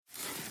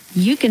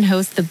you can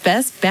host the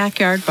best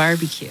backyard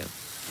barbecue.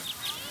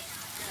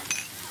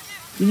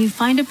 When you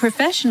find a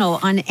professional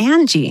on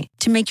Angie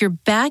to make your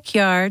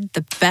backyard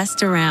the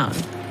best around.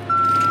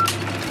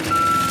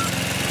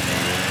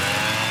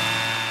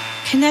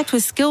 Connect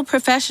with skilled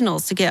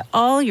professionals to get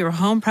all your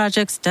home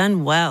projects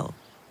done well.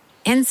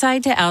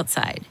 Inside to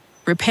outside,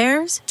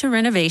 repairs to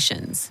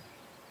renovations.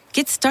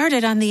 Get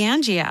started on the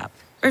Angie app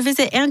or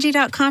visit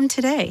Angie.com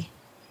today.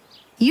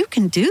 You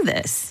can do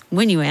this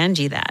when you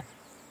Angie that.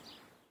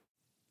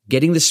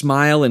 Getting the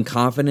smile and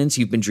confidence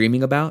you've been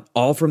dreaming about,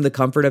 all from the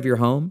comfort of your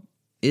home,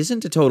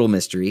 isn't a total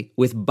mystery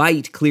with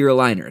Byte clear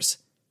aligners.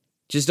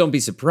 Just don't be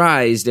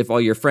surprised if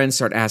all your friends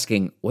start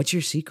asking, "What's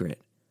your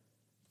secret?"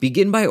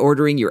 Begin by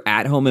ordering your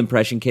at-home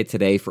impression kit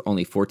today for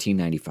only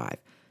 $14.95.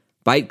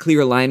 Byte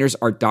clear aligners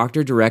are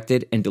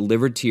doctor-directed and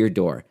delivered to your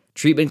door.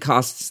 Treatment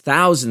costs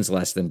thousands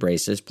less than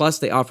braces, plus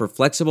they offer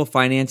flexible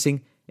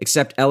financing,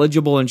 accept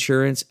eligible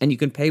insurance, and you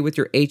can pay with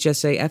your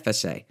HSA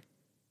FSA.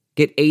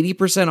 Get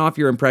 80% off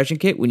your impression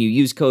kit when you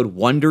use code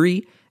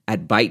WONDERY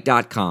at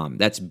Byte.com.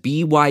 That's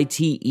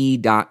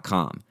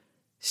BYTE.com.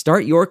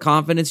 Start your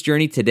confidence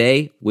journey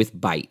today with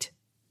Byte.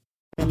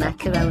 The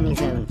Macaroni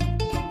Zone.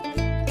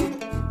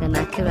 The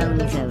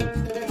Macaroni Zone.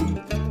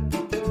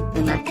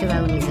 The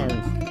Macaroni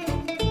Zone.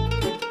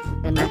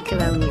 The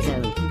Macaroni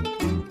Zone.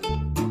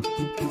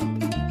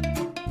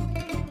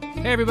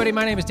 Hey everybody,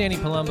 my name is Danny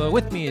Palumbo.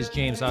 With me is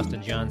James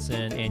Austin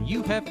Johnson, and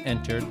you have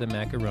entered the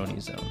Macaroni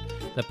Zone,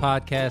 the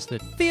podcast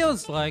that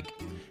feels like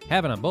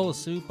having a bowl of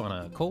soup on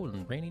a cold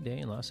and rainy day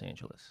in Los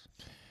Angeles.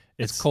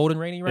 It's cold and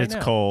rainy right now.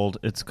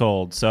 It's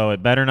cold. So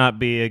it better not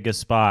be a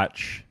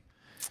gazpacho.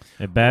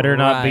 It better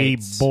not be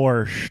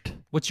borscht.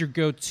 What's your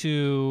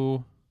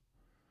go-to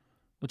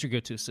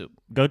soup?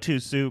 Go-to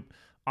soup.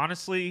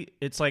 Honestly,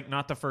 it's like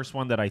not the first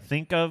one that I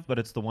think of, but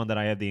it's the one that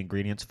I have the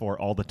ingredients for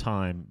all the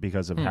time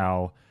because of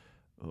how,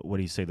 what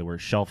do you say the word,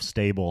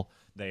 shelf-stable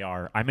they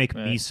are. I make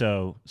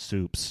miso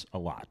soups a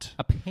lot.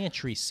 A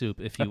pantry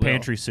soup, if you will. A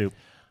pantry soup.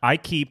 I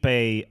keep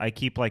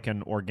like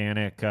an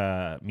organic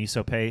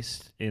miso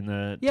paste in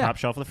the top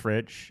shelf of the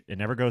fridge. It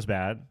never goes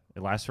bad.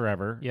 It lasts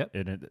forever. Yep.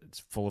 And it's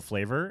full of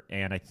flavor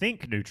and I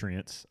think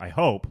nutrients. I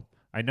hope.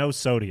 I know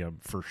sodium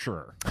for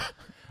sure.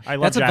 I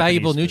love That's a Japanese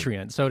valuable food.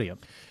 nutrient, sodium.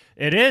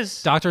 It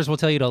is. Doctors will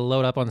tell you to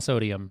load up on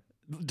sodium.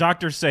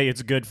 Doctors say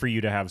it's good for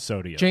you to have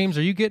sodium. James,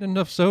 are you getting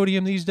enough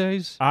sodium these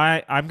days?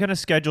 I'm going to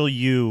schedule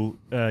you.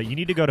 You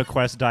need to go to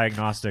Quest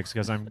Diagnostics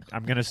because I'm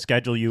going to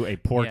schedule you a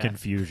pork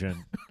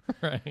infusion.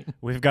 Right.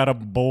 We've got a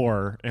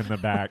boar in the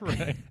back.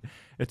 Right.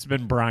 It's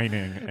been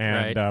brining,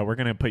 and we're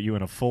going to put you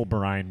in a full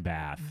brine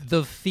bath.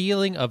 The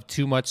feeling of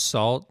too much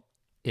salt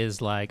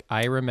is like,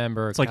 I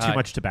remember. It's like too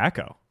much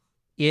tobacco.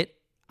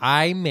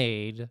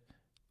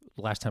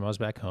 Last time I was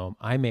back home,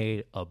 I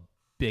made a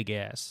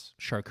big-ass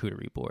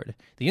charcuterie board.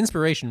 The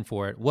inspiration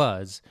for it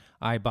was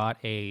I bought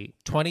a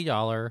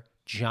 $20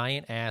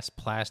 giant-ass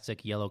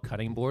plastic yellow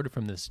cutting board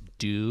from this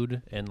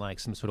dude in like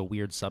some sort of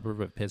weird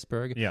suburb of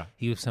Pittsburgh. Yeah.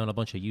 He was selling a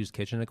bunch of used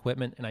kitchen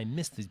equipment, and I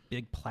missed these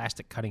big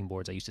plastic cutting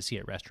boards I used to see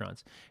at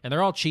restaurants. And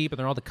they're all cheap, and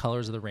they're all the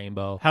colors of the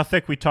rainbow. How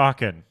thick we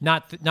talking?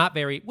 Not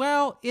very...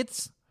 Well,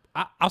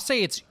 I'll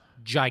say it's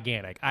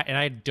gigantic.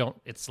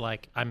 It's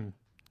like I'm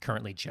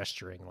currently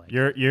gesturing like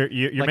You're like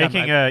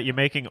you're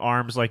making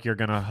arms like you're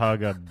gonna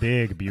hug a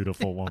big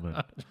beautiful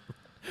woman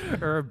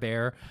or a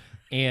bear,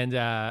 and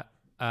I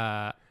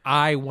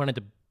wanted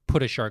to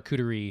put a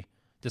charcuterie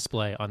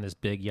display on this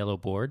big yellow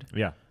board.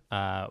 Yeah.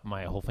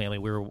 My whole family,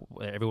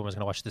 everyone was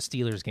going to watch the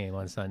Steelers game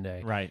on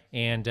Sunday. Right.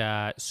 And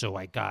so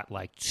I got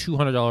like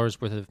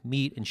 $200 worth of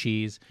meat and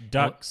cheese.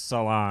 Duck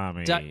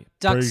salami.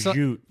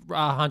 Prosciutto.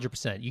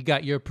 100%. You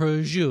got your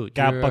prosciutto.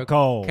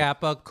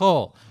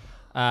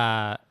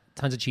 Capicola.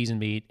 Tons of cheese and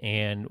meat,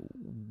 and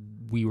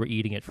we were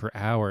eating it for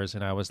hours,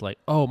 and I was like,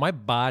 oh, my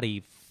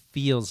body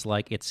feels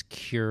like it's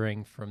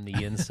curing from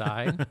the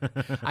inside.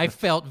 I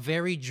felt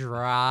very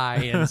dry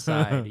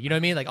inside. You know what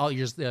I mean? Like,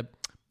 you're just...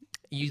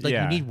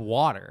 you need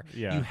water.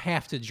 Yeah. You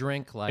have to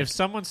drink like...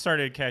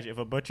 If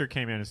a butcher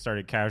came in and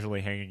started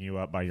casually hanging you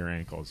up by your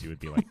ankles, you would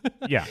be like,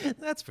 yeah,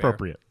 that's fair.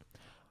 Appropriate.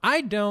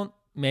 I don't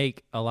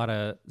make a lot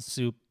of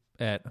soup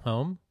at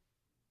home.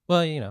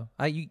 Well,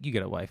 you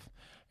get a wife,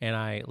 and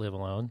I live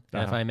alone.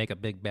 And if I make a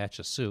big batch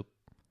of soup,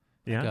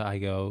 I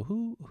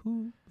go,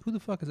 who the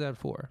fuck is that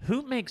for?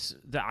 Who makes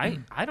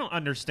I don't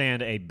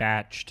understand a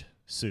batched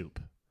soup.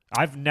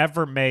 I've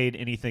never made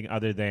anything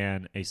other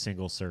than a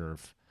single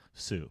serve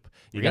soup.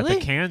 You got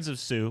the cans of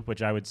soup,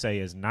 which I would say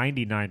is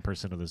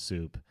 99% of the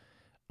soup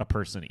a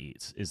person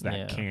eats, is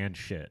that canned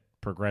shit.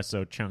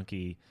 Progresso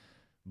chunky,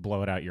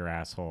 blow it out your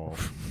asshole,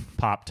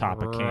 pop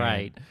top a can.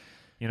 Right.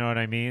 You know what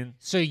I mean?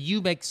 So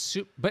you make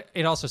soup, but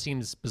it also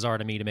seems bizarre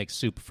to me to make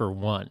soup for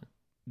one.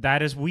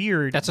 That is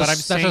weird. That's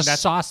a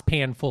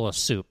saucepan full of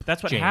soup.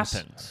 That's what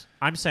happens.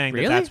 I'm saying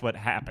that's what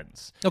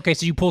happens. Okay,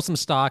 so you pull some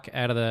stock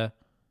out of the...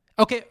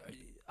 Okay,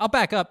 I'll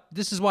back up.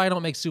 This is why I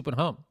don't make soup at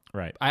home.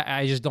 Right.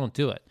 I just don't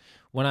do it.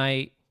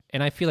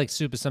 And I feel like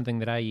soup is something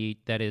that I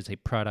eat that is a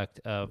product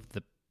of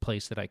the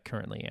place that I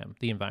currently am,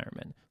 the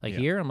environment. Like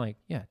here, I'm like,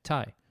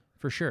 Thai.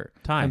 for sure.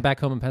 Thai. I'm back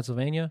home in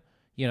Pennsylvania,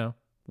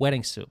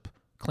 wedding soup,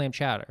 clam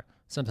chowder,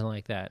 something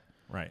like that.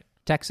 Right.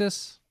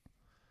 Texas,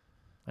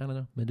 I don't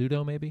know,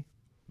 menudo maybe?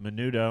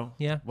 Menudo.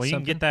 Yeah, Well, you can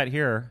something. get that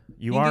here.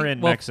 You You are can in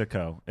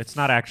Mexico. It's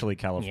not actually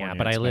California. Yeah,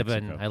 but it's I live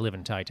Mexico.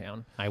 in Thai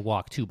town. I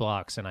walk 2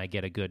 blocks and I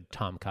get a good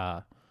tom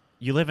kha.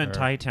 You live in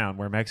Thai town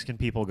where Mexican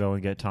people go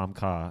and get tom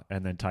kha,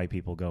 and then Thai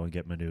people go and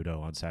get menudo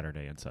on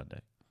Saturday and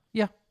Sunday.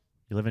 Yeah,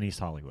 You live in East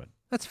Hollywood.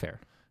 that's fair.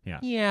 Yeah.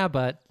 Yeah,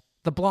 but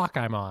the block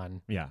I'm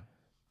on. Yeah.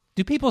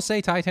 Do people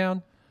say Thai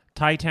town?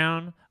 Thai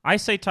town. I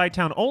say Thai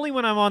town only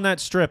when I'm on that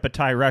strip at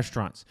Thai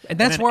restaurants. And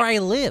that's then where I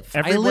live. I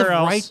everywhere live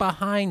else- right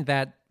behind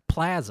that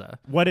plaza.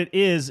 What it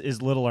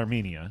is Little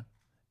Armenia.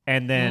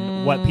 And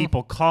then what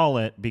people call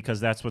it, because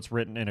that's what's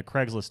written in a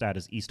Craigslist ad,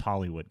 is East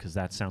Hollywood, because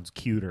that sounds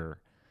cuter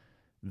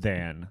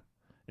than...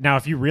 Now,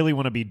 if you really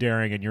want to be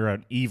daring and you're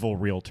an evil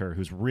realtor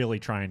who's really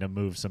trying to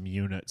move some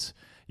units,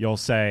 you'll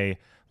say,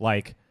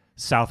 like,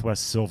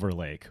 Southwest Silver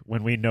Lake,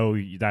 when we know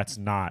that's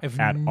not I've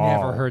at never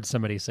all. heard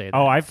somebody say that.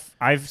 Oh,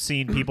 I've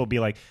seen people be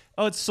like,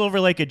 "Oh, it's Silver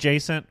Lake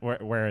adjacent.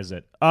 Where is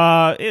it?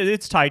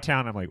 It's Thai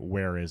town." I'm like,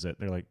 "Where is it?"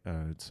 They're like,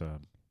 "It's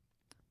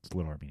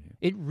Little Armenia."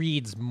 It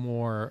reads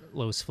more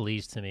Los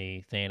Feliz to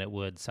me than it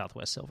would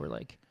Southwest Silver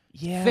Lake.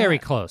 Yeah, Very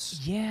close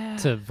Yeah,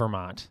 to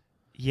Vermont.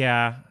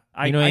 yeah.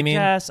 You know what I mean?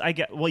 Guess I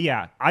get. Well,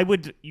 yeah. I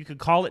would. You could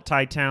call it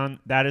Thai town.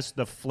 That is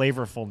the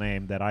flavorful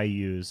name that I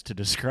use to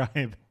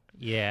describe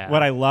Yeah.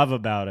 what I love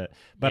about it.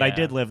 But I Yeah.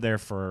 did live there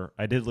for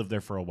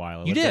a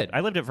while. You did? I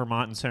lived at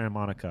Vermont and Santa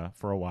Monica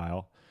for a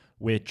while,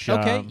 which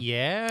Okay.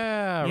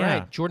 Yeah. yeah.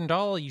 Right. Jordan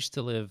Dahl used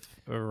to live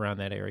around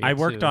that area. I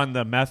worked too. on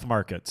the meth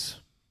markets.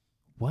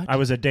 What? I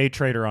was a day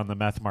trader on the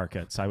meth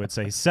markets. I would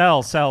say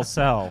sell, sell,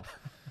 sell,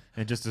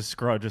 and just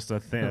a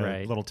thin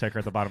Right. little ticker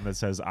at the bottom that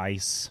says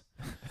ice.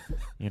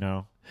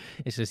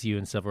 It's just you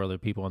and several other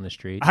people on the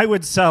street. I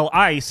would sell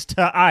ice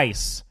to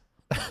ice.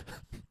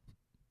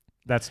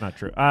 That's not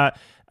true.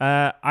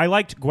 I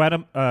liked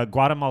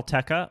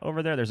Guatemalteca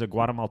over there. There's a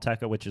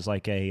Guatemalteca, which is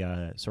like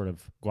a sort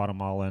of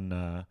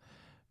Guatemalan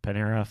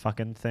Panera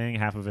fucking thing.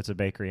 Half of it's a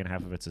bakery and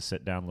half of it's a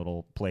sit-down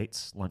little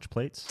plates, lunch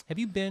plates. Have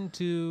you been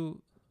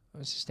to?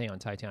 Let's just stay on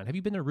Thai town. Have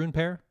you been to Rune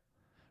Pear?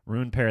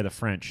 Rune Pear, the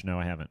French. No,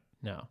 I haven't.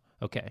 No.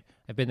 Okay.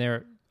 I've been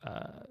there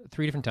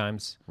 3 different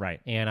times. Right.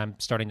 And I'm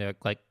starting to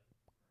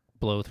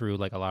blow through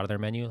a lot of their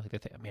menu.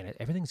 Man,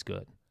 everything's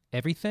good.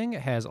 Everything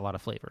has a lot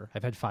of flavor.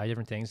 I've had 5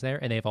 different things there,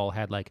 and they've all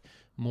had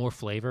more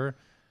flavor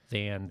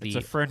than the It's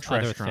a French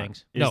other restaurant.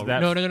 things. Is No.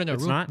 that-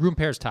 It's not? Rune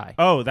Pear's Thai.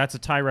 Oh, that's a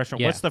Thai restaurant.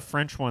 Yeah. What's the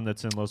French one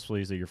that's in Los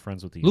Feliz that you're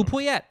friends with? Le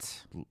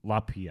Poyette. La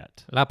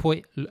Piette.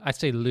 I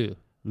say Le.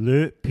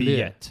 Le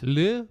Piette.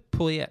 Le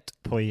Poyette.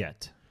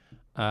 Poyette.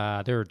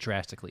 They're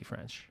drastically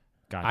French.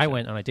 Gotcha. I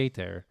went on a date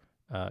there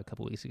a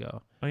couple weeks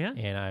ago. Oh, yeah?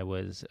 And I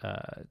was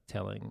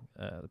telling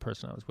the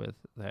person I was with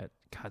that,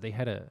 God,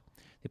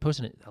 they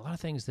posted a lot of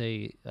things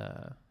they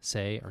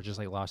say are just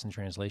lost in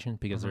translation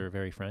because they're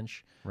very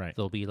French. Right.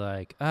 They'll be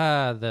like,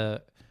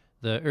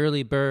 the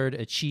early bird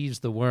achieves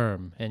the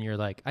worm. And you're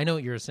like, I know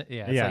what you're saying.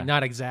 Yeah, it's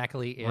not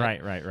exactly it.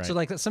 Right.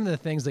 So some of the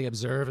things they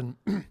observe and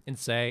and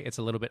say, it's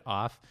a little bit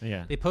off.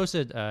 Yeah. They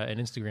posted an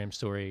Instagram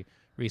story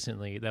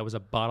recently that was a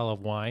bottle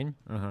of wine,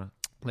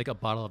 like a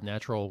bottle of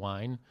natural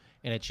wine,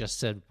 and it just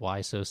said,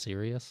 "Why so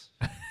serious?"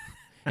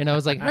 And I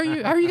was like, how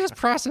are you guys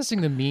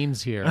processing the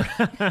memes here?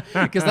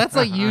 Because that's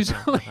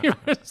usually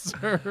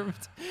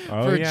reserved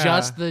for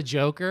just the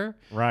joker.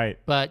 Right.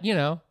 But,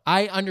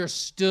 I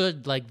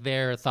understood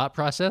their thought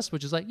process,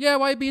 which is why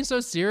are you being so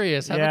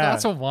serious? Have a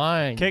glass of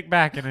wine. Kick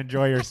back and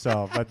enjoy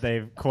yourself. But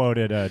they've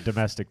quoted a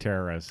domestic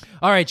terrorist.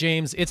 All right,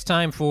 James, it's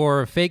time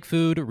for Fake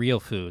Food, Real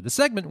Food, the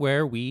segment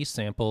where we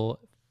sample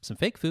some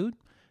fake food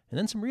and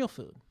then some real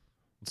food.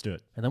 Let's do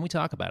it. And then we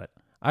talk about it.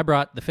 I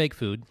brought the fake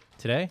food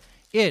today.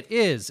 It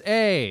is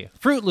a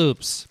Fruit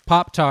Loops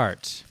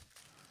Pop-Tart.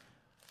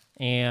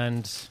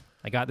 And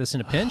I got this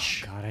in a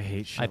pinch. God, I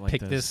hate shit I like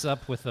picked this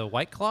up with a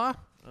White Claw.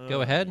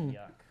 Go ahead and...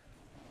 Yuck.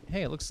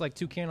 Hey, it looks like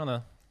toucan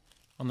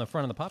on the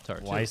front of the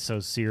Pop-Tart, Why too. so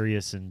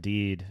serious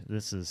indeed?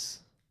 This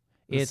is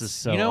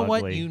so you know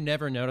what ugly. you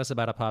never notice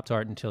about a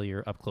Pop-Tart until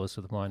you're up close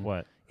with one?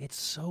 What? It's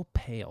so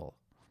pale.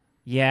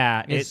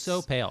 Yeah. It's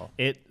so pale.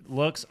 It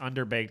looks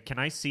underbaked. Can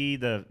I see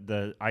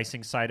the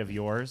icing side of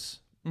yours?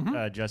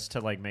 Just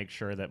to make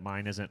sure that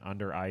mine isn't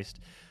under iced.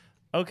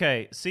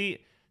 Okay, see,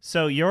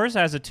 so yours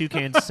has a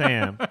Toucan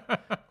Sam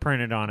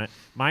printed on it.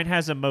 Mine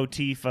has a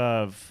motif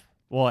of,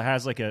 it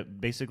has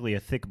basically a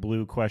thick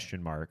blue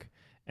question mark,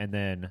 and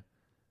then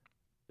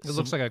It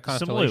looks like a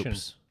constellation. Some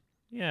loops.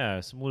 Yeah,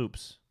 some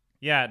loops.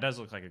 Yeah, it does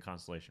look like a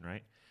constellation,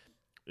 right?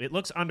 It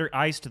looks under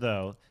iced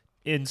though.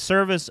 In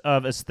service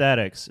of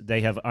aesthetics,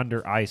 they have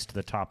under iced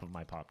the top of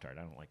my Pop-Tart.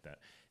 I don't like that.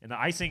 And the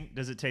icing,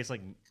 does it taste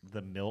like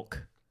the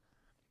milk?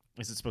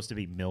 Is it supposed to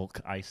be milk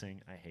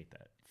icing? I hate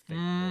that fake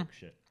milk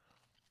shit.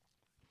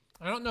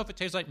 I don't know if it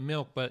tastes like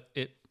milk, but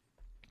it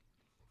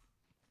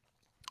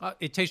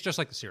tastes just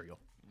like the cereal.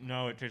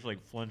 No, it tastes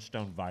like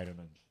Flintstone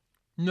vitamins.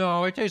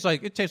 No, it tastes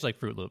like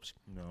Fruit Loops.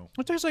 No.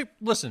 It tastes like,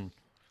 listen,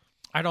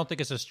 I don't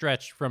think it's a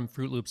stretch from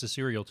Fruit Loops to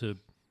cereal to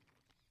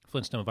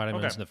Flintstone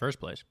vitamins in the first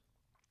place.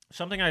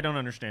 Something I don't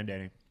understand,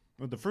 Danny.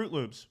 With the Fruit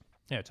Loops,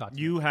 talk to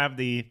you have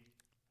the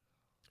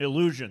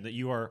illusion that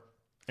you are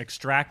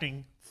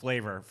extracting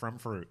flavor from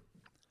fruit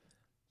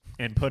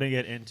and putting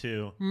it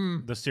into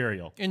the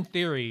cereal. In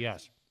theory,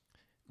 yes.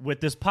 With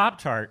this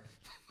Pop-Tart,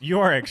 you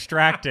are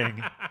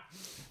extracting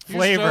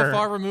flavor. You're so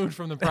far removed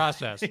from the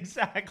process.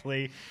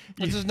 Exactly.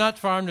 This is not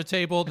farm to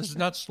table. This is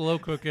not slow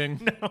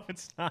cooking. No,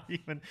 it's not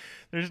even.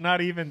 There's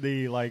not even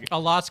the like. A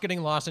lot's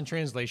getting lost in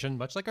translation,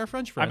 much like our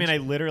French friends. I mean, I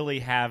literally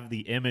have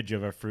the image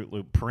of a Fruit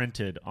Loop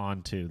printed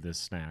onto this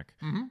snack.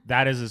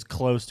 That is as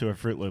close to a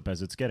Fruit Loop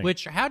as it's getting.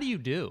 Which, how do you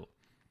do?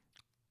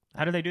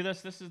 How do they do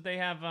this? They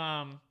have,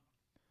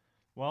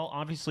 well,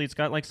 obviously it's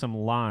got like some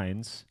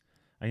lines.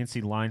 I can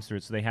see lines through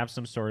it. So they have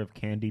some sort of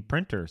candy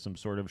printer, some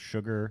sort of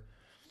sugar.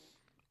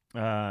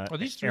 Are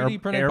these 3D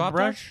printed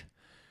Pop-Tarts?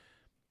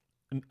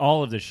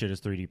 All of this shit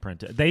is 3D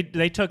printed.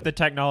 They took the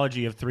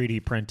technology of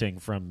 3D printing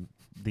from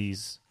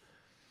these,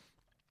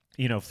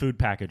 food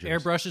packages.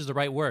 Airbrush is the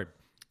right word.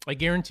 I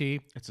guarantee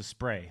it's a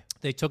spray.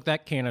 They took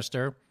that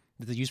canister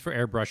that they use for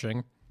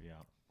airbrushing, Yeah.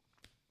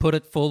 put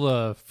it full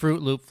of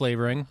Fruit Loop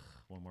flavoring.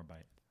 One more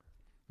bite.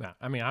 Yeah,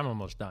 I mean, I'm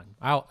almost done.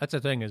 That's the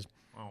thing is,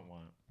 I don't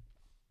want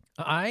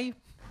it.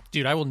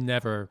 Dude, I will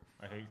never.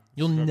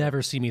 You'll sugar.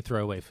 never see me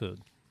throw away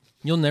food.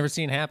 You'll never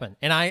see it happen.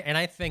 And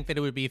I think that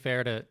it would be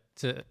fair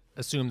to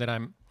assume that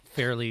I'm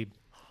fairly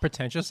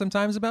pretentious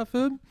sometimes about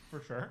food.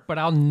 For sure. But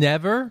I'll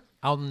never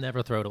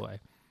throw it away.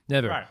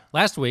 Never. Right.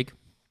 Last week,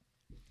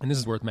 and this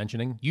is worth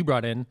mentioning, you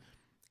brought in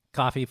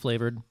coffee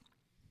flavored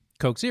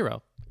Coke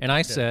Zero. And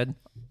I said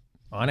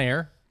on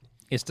air,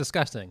 it's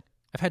disgusting.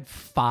 I've had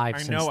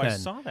 5 since then. I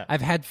saw that.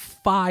 I've had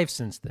 5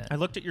 since then. I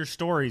looked at your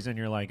stories and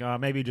you're like,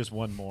 maybe just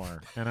one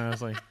more. And I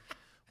was like,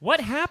 what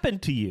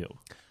happened to you?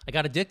 I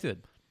got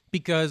addicted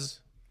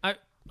because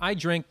I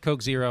drink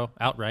Coke Zero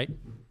outright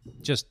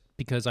just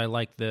because I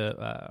like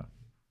the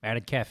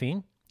added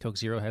caffeine. Coke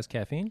Zero has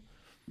caffeine.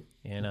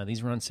 And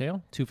these were on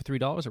sale, 2 for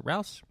 $3 at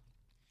Ralph's.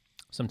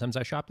 Sometimes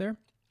I shop there.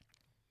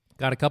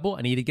 Got a couple.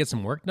 I needed to get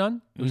some work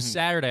done. It was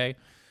Saturday,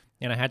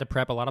 and I had to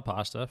prep a lot of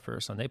pasta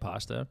for Sunday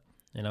pasta.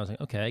 And I was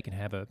like, okay, I can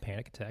have a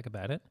panic attack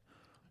about it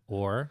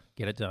or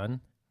get it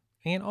done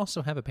and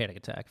also have a panic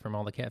attack from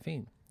all the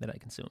caffeine that I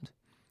consumed.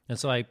 And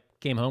so I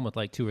came home with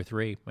like 2 or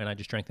 3, and I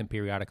just drank them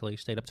periodically,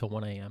 stayed up till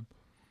 1 a.m.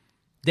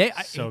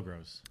 So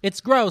gross.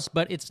 It's gross,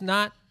 but it's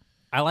not.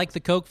 I like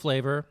the Coke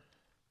flavor.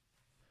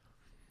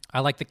 I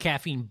like the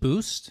caffeine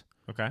boost.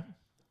 Okay.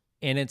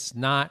 And it's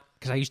not,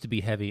 because I used to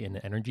be heavy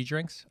into energy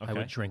drinks. Okay. I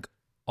would drink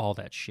all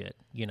that shit,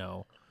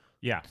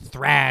 Yeah.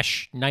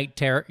 Thrash, Night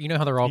Terror. You know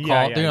how they're all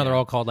called? Yeah. They're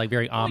all called like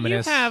very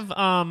ominous.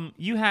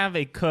 You have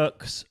a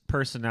cook's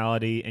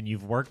personality and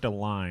you've worked a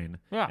line.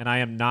 Yeah. And I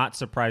am not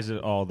surprised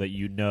at all that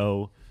you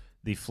know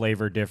the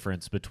flavor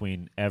difference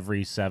between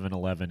every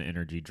 7-Eleven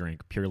energy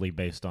drink purely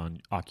based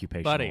on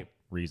occupational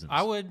reasons.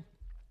 I would,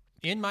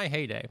 in my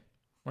heyday,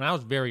 when I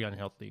was very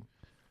unhealthy,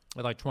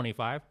 at like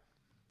 25,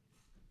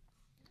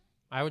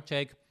 I would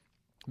take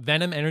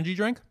Venom energy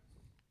drink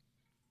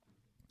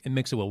and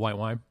mix it with white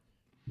wine.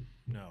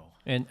 No.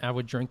 And I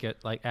would drink it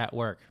like at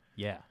work.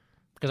 Yeah.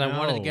 Because I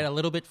wanted to get a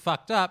little bit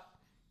fucked up,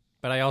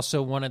 but I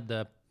also wanted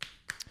the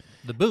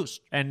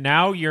boost. And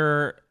now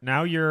you're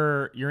in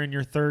your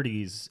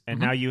 30s, and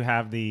now you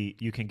have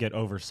you can get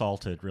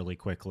oversalted really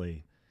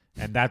quickly,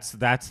 and that's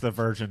the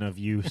version of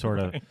you sort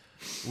of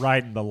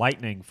riding the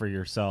lightning for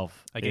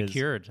yourself. I get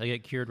cured. I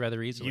get cured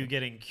rather easily. You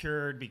getting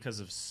cured because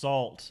of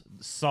salt.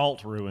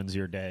 Salt ruins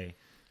your day.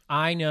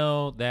 I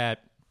know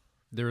that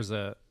there's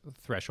a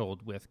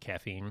threshold with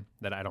caffeine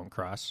that I don't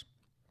cross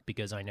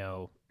because I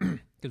know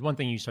because one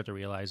thing you start to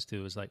realize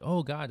too is like,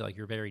 oh God, like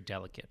you're very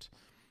delicate.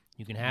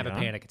 You can have a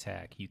panic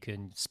attack. You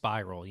can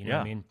spiral. You know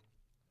what I mean?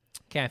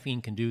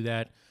 Caffeine can do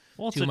that.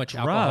 Well, it's Too a much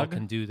drug. alcohol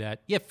can do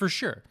that. Yeah, for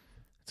sure.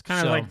 It's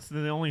kind of like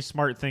the only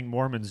smart thing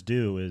Mormons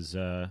do is,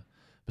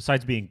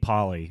 besides being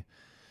poly,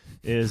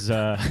 is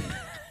yeah,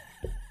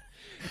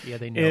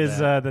 they know is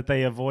that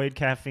they avoid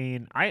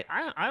caffeine. I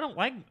don't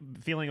like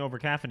feeling over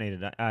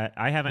caffeinated.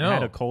 I haven't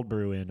had a cold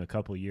brew in a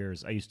couple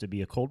years. I used to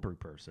be a cold brew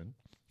person.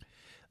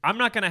 I'm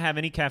not going to have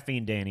any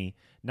caffeine, Danny,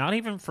 not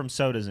even from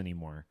sodas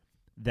anymore,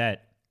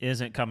 that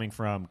isn't coming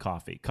from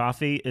coffee.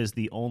 Coffee is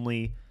the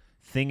only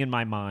thing in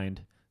my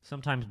mind,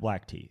 sometimes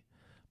black tea,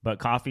 but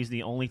coffee's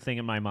the only thing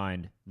in my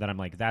mind that I'm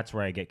like, that's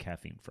where I get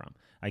caffeine from.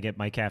 I get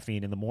my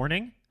caffeine in the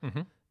morning.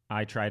 Mm-hmm.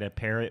 I try to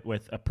pair it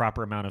with a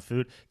proper amount of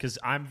food because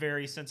I'm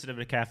very sensitive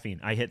to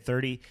caffeine. I hit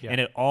 30, and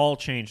it all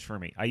changed for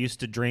me. I used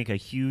to drink a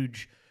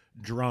huge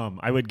drum.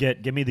 I would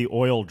give me the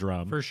oil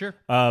drum for sure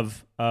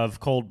of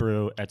cold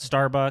brew at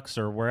Starbucks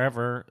or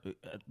wherever.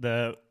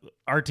 The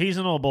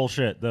artisanal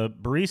bullshit, the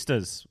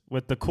baristas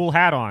with the cool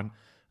hat on.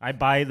 I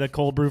buy the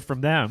cold brew from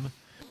them,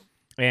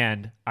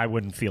 and I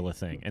wouldn't feel a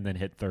thing. And then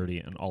hit 30,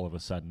 and all of a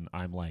sudden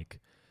I'm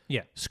like,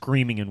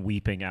 screaming and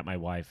weeping at my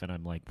wife, and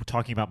I'm like, we're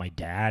talking about my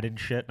dad and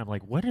shit, and I'm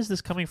like, what is this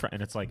coming from?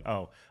 And it's like,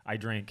 oh, I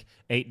drank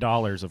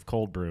 $8 of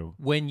cold brew.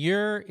 When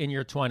you're in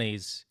your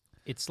 20s,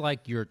 it's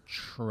like you're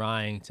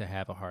trying to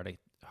have a heart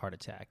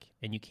attack,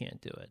 and you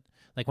can't do it.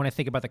 Like when I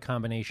think about the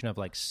combination of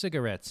like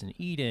cigarettes and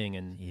eating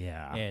and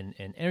Yeah. and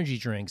energy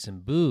drinks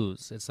and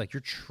booze, it's like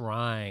you're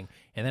trying.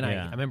 And then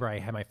Yeah. I remember I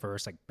had my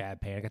first like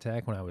bad panic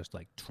attack when I was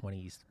like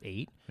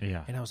 28.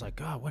 Yeah. And I was like,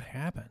 God, what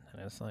happened?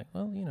 And it's like,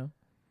 well,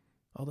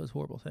 all those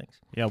horrible things.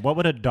 Yeah. What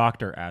would a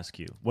doctor ask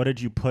you? What did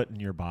you put in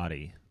your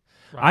body?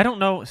 Right. I don't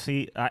know.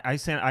 See, I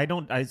say I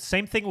don't.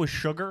 Same thing with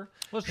sugar.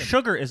 Listen.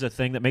 Sugar is a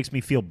thing that makes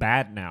me feel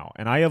bad now,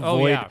 and I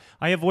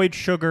avoid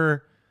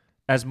sugar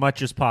as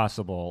much as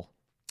possible.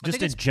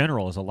 Just in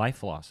general, as a life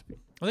philosophy.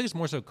 I think it's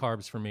more so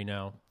carbs for me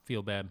now.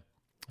 Feel bad.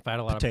 If I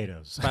had a lot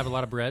Potatoes. If I have a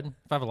lot of bread.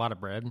 If I have a lot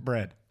of bread.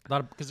 Bread.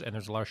 And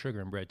there's a lot of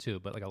sugar in bread too,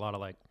 but like a lot of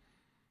like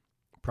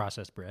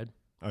processed bread.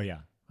 Oh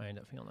yeah. I end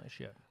up feeling like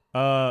shit.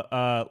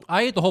 I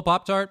I ate the whole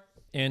Pop-Tart,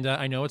 and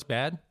I know it's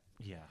bad.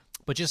 Yeah.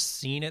 But just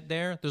seeing it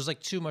there's like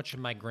too much of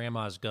my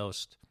grandma's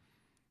ghost.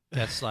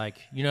 That's like,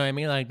 you know what I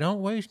mean? Like,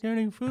 don't waste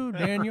any food,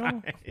 Daniel.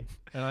 Right.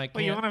 And I can't.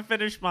 Well, you want to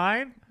finish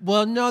mine?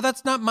 Well, no,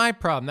 that's not my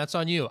problem. That's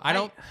on you.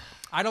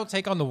 I don't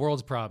take on the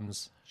world's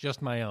problems,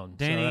 just my own.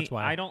 Danny, so that's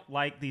why I don't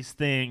like these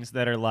things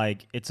that are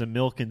like it's a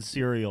milk and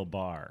cereal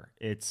bar.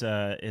 It's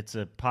a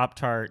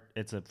Pop-Tart.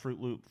 It's a Fruit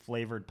Loop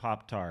flavored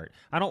Pop-Tart.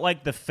 I don't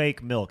like the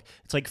fake milk.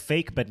 It's like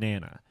fake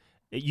banana.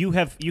 You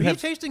have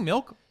tasting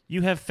milk?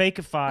 You have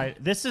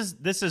fakeified. This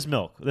is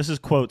milk. This is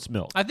quotes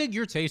milk. I think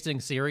you're tasting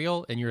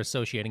cereal and you're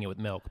associating it with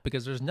milk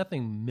because there's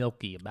nothing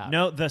milky about it.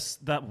 No,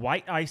 the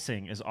white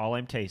icing is all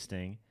I'm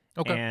tasting.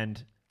 Okay.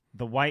 And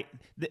the white,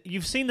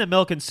 you've seen the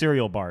milk and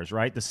cereal bars,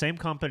 right? The same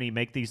company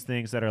make these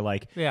things that are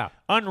like,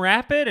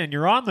 unwrap it and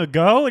you're on the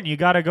go and you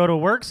got to go to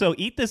work, so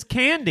eat this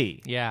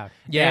candy. Yeah,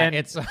 and,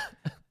 it's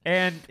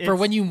and for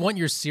when you want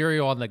your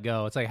cereal on the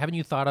go. It's like, haven't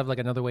you thought of like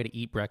another way to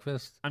eat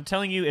breakfast? I'm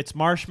telling you, it's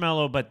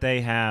marshmallow, but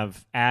they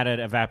have added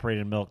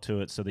evaporated milk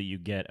to it so that you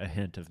get a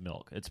hint of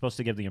milk. It's supposed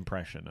to give the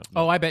impression of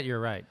milk. Oh, I bet you're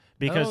right.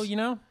 Because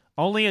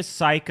only a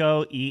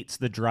psycho eats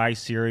the dry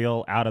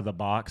cereal out of the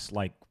box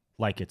like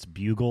it's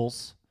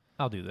Bugles.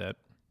 I'll do that.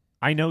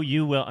 I know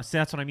you will. See,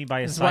 that's what I mean by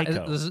a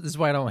psycho. This is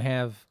why I don't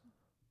have.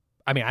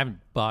 I mean, I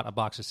haven't bought a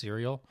box of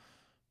cereal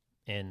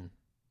in.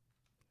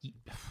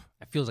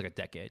 It feels like a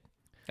decade.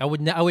 I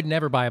would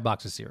never buy a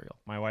box of cereal.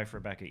 My wife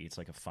Rebecca eats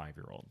like a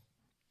 5-year-old.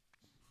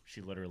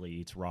 She literally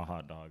eats raw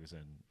hot dogs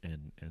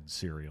and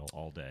cereal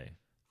all day.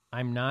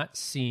 I'm not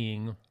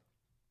seeing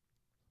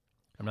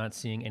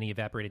any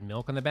evaporated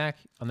milk on the back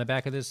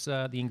of this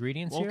the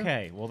ingredients here.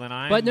 Okay, well then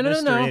I'm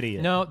Mr.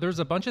 Idiot. No, there's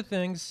a bunch of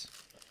things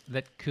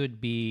that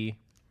could be.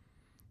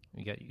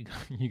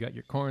 You got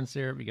your corn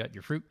syrup, you got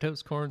your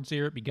fructose corn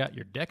syrup, you got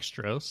your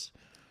dextrose.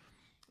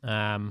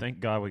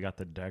 Thank God we got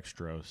the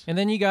dextrose. And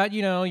then you got,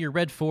 your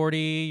red 40,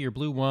 your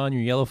blue 1,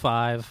 your yellow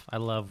 5. I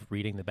love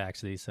reading the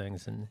backs of these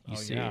things, and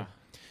you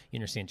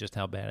understand just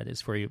how bad it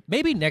is for you.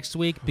 Maybe next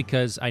week,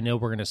 because I know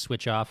we're going to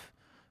switch off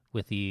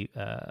with the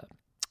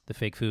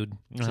fake food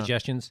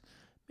suggestions.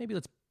 Maybe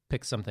let's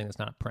pick something that's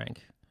not a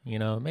prank.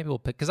 Maybe we'll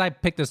pick, because I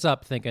picked this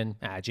up thinking,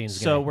 James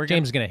is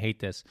going to hate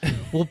this.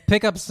 We'll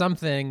pick up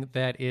something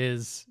that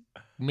is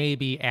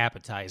maybe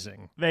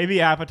appetizing.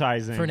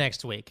 For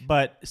next week.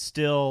 But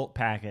still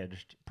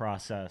packaged,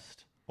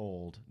 processed,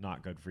 old,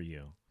 not good for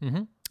you.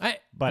 Mm-hmm.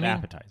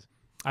 Appetizing.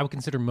 I would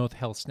consider most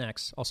health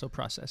snacks also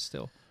processed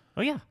still.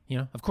 Oh, yeah.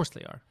 Of course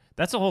they are.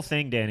 That's the whole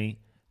thing, Danny.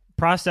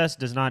 Processed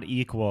does not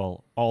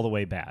equal all the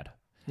way bad.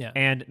 Yeah.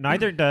 And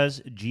neither does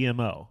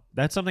GMO.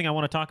 That's something I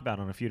want to talk about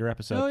on a future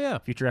episode. Oh, yeah.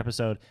 Future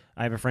episode.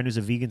 I have a friend who's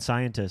a vegan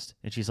scientist,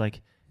 and she's like,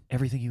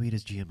 everything you eat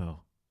is GMO.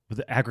 But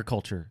the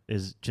agriculture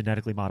is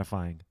genetically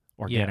modifying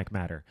organic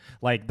matter.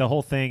 Like the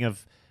whole thing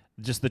of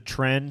just the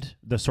trend,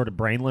 the sort of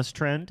brainless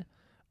trend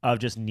of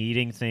just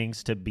needing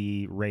things to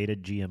be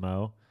rated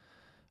GMO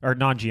or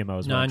non-GMO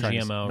is what I'm trying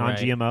to say.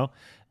 Non-GMO.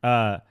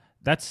 Right.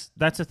 That's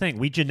the thing.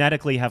 We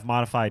genetically have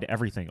modified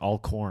everything, all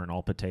corn,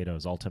 all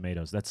potatoes, all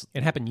tomatoes.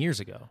 It happened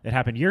years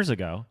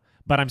ago.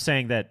 But I'm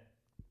saying that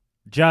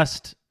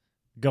just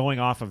going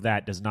off of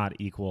that does not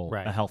equal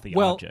a healthy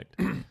object.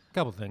 A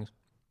couple of things.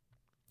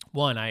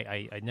 One,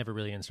 I never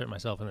really insert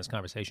myself in this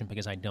conversation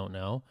because I don't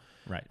know.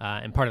 Right.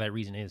 And part of that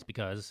reason is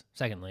because,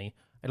 secondly,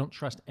 I don't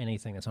trust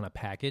anything that's on a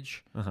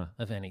package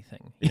of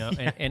anything.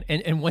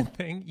 And one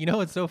thing,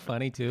 what's so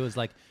funny too is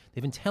like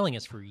they've been telling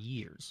us for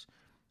years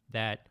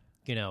that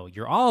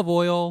your olive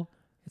oil,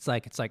 it's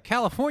like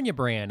California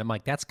brand. I'm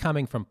like, that's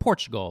coming from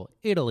Portugal,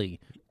 Italy,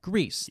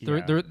 Greece.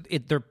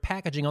 They're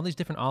packaging all these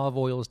different olive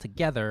oils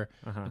together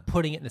and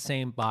putting it in the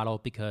same bottle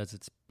because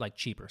it's like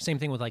cheaper. Same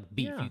thing with like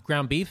beef,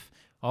 ground beef.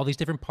 All these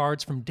different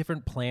parts from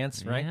different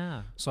plants, right?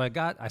 Yeah. So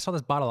I saw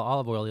this bottle of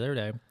olive oil the other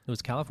day. It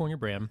was California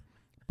brand,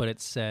 but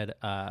it said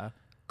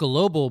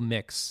Global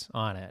Mix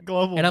on it.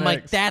 And I'm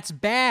like, that's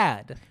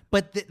bad.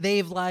 But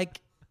they've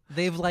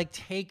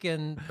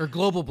taken, or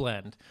Global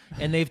Blend,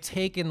 and they've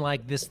taken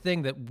like this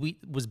thing that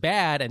was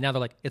bad, and now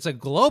they're like, it's a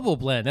global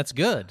blend. That's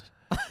good.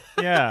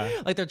 Yeah.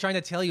 Like they're trying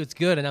to tell you it's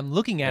good, and I'm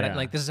looking at it and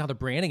like, this is how they're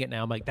branding it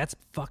now. I'm like, that's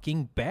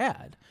fucking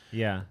bad.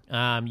 Yeah.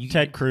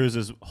 Ted Cruz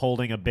is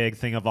holding a big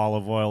thing of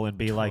olive oil and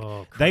be like,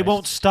 Oh, they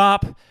won't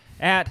stop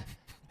at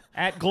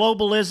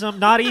globalism,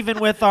 not even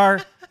with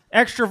our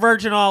Extra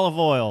virgin olive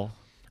oil.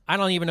 I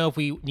don't even know if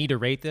we need to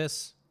rate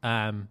this,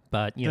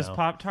 but you This know,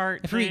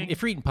 Pop-Tart if thing?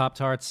 we're eating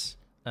Pop-Tarts,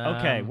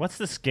 Okay, what's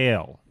the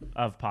scale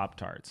of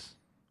Pop-Tarts?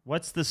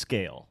 What's the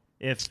scale?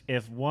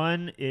 If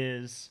one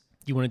is...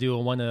 you want to do a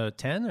 1 to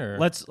 10 or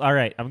All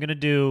right, I'm going to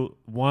do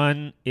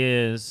one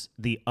is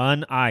the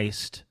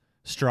uniced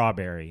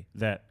strawberry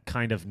that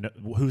kind of...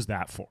 who's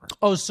that for?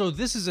 Oh, so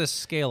this is a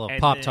scale of And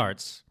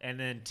Pop-Tarts. And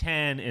then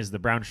 10 is the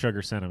brown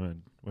sugar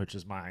cinnamon, which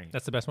is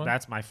That's the best one?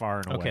 That's my far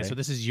and away. Okay, so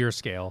this is your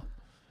scale.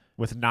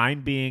 With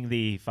 9 being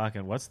the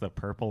fucking... what's the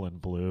purple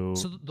and blue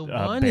So the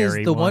one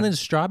berry is the one is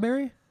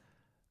strawberry?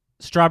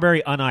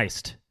 Strawberry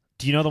uniced.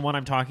 Do you know the one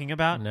I'm talking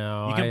about?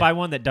 No, You can buy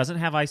one that doesn't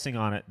have icing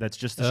on it. That's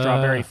just the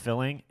strawberry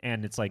filling,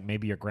 and it's like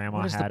maybe your grandma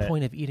What is had the it.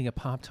 point of eating a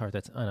Pop-Tart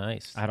that's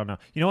uniced? I don't know.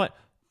 You know what?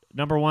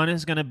 Number 1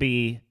 is going to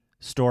be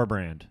store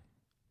brand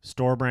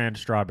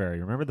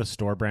strawberry. Remember the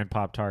store brand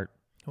Pop-Tart?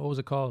 What was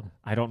it called?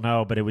 I don't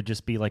know, but it would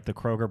just be like the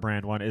Kroger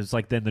brand one. It was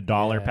like then the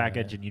dollar Yeah.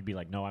 package, and you'd be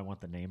like, no, I want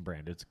the name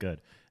brand. It's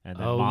good. And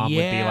then Oh, mom would be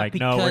yeah, like,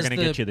 no, we're because going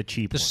to get you the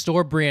cheap The one.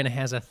 store brand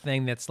has a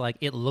thing that's like,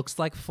 it looks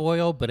like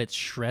foil, but it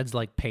shreds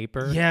like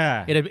paper.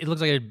 Yeah. It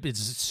looks like it's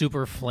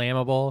super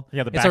flammable.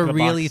 Yeah, the it's back a of the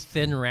really box-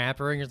 thin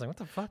wrapper, and you're just like, what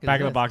the fuck is Back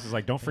this? of the box is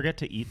like, don't forget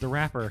to eat the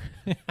wrapper.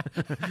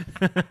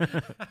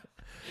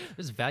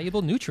 There's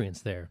valuable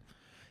nutrients there.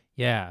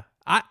 Yeah.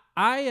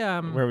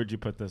 I Where would you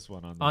put this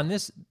one on? on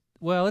this,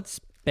 well, it's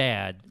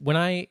bad.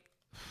 I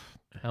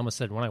almost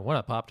said when I want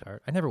a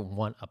Pop-Tart. I never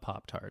want a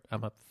Pop-Tart.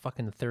 I'm a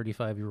fucking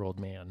 35-year-old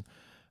man.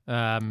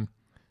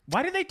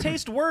 Why do they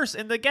taste worse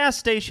in the gas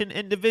station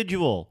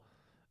individual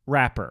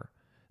wrapper?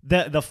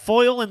 The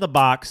foil in the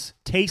box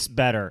tastes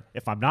better,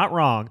 if I'm not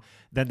wrong,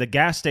 than the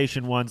gas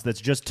station ones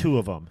that's just 2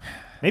 of them.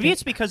 Maybe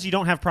it's because you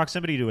don't have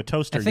proximity to a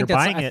toaster. You're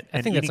buying it I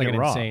and think that's eating like it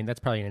an raw. insane. That's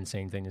probably an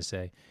insane thing to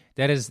say.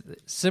 That is,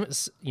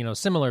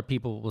 similar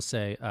people will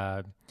say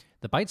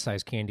the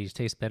bite-sized candies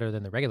taste better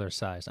than the regular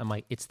size. I'm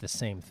like, it's the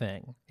same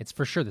thing. It's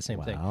for sure the same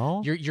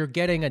Well. thing. You're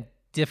getting a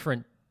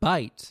different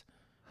bite,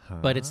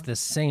 but it's the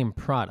same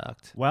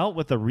product. Well,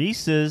 with the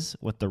Reese's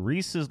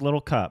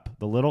little cup,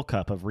 the little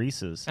cup of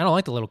Reese's. I don't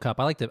like the little cup.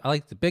 I like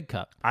the big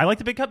cup. I like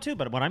the big cup too,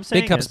 but what I'm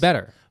saying Big cup's is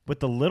better. with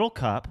the little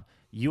cup,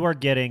 you are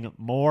getting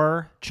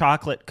more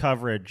chocolate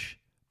coverage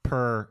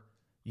per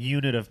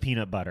unit of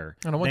peanut butter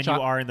I than don't want you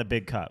are in the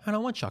big cup. I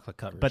don't want chocolate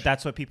coverage. But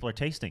that's what people are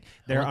tasting.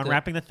 They're want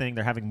unwrapping the thing.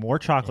 They're having more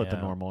chocolate than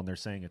Yeah. normal, and they're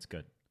saying it's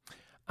good.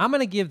 I'm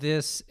gonna give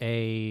this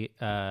a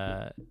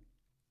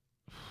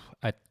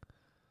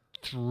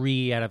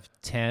 3 out of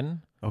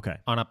 10 Okay.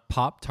 on a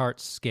Pop-Tart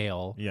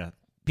scale. Yeah.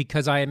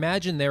 Because I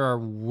imagine there are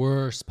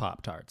worse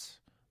Pop-Tarts.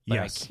 But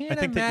Yes. I can't I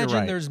think that you're imagine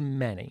right. there's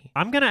many.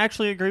 I'm going to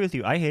actually agree with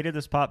you. I hated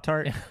this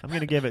Pop-Tart. I'm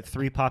going to give it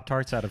 3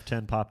 Pop-Tarts out of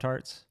 10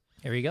 Pop-Tarts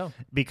There you go.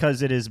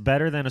 because it is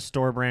better than a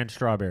store brand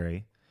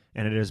strawberry,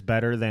 and it is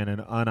better than an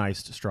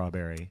uniced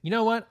strawberry. You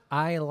know what?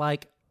 I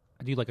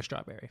do like a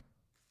strawberry.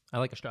 I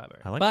like a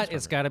strawberry. I like a but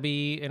it's strawberry. got to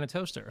be in a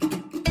toaster.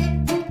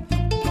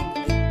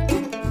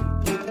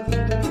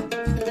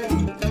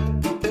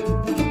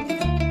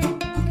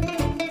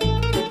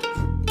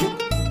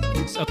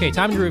 Okay,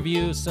 time to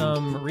review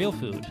some real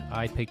food.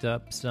 I picked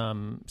up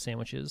some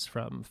sandwiches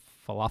from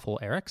Falafel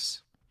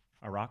Arax.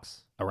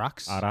 Arax?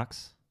 Arax?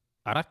 Arax?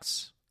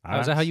 Arax? Oh,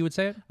 is that how you would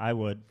say it? I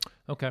would.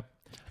 Okay.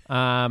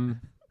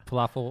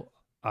 Falafel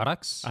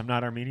Arax. I'm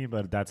not Armenian,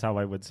 but that's how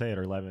I would say it,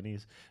 or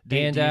Lebanese. Do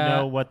And, you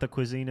know what the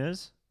cuisine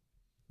is?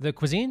 The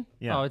cuisine?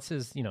 Yeah. Oh, it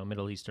says,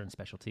 Middle Eastern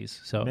specialties.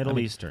 So Middle I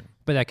mean, Eastern.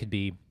 But that could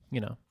be,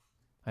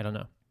 I don't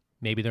know.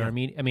 Maybe they're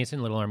Armenian. I mean, it's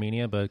in Little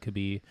Armenia, but it could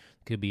be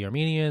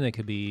Armenian. It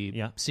could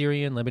be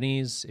Syrian,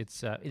 Lebanese.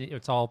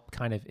 It's all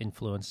kind of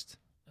influenced.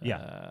 It's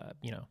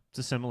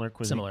a similar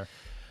cuisine.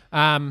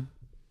 Similar.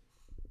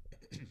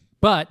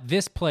 But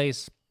this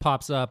place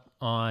pops up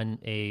on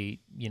I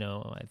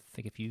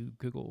think if you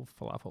Google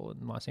falafel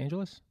in Los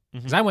Angeles,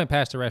 because I went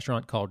past a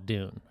restaurant called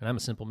Dune, and I'm a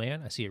simple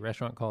man. I see a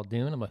restaurant called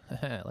Dune. I'm like,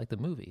 I like the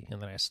movie,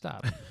 and then I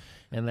stop,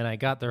 and then I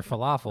got their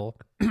falafel,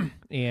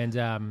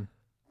 and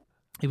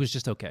it was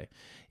just okay.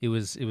 It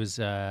was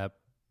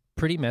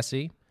pretty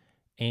messy,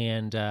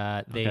 and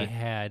they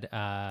had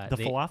The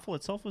falafel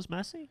itself was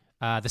messy?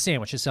 the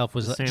sandwich itself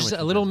was sandwich just a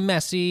was little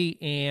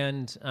messy,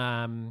 and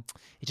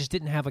it just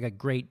didn't have like a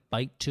great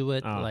bite to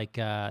it. Like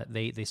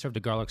they served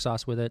a garlic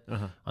sauce with it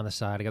on the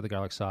side. I got the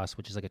garlic sauce,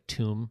 which is like a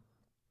toum,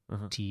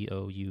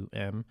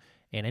 Toum.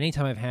 And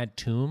anytime I've had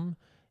toum,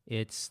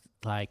 it's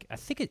like I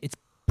think it's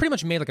pretty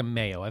much made like a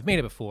mayo. I've made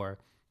it before.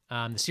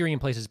 The Syrian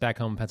places back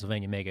home in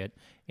Pennsylvania make it,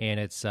 and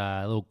it's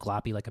a little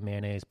gloppy like a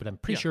mayonnaise, but I'm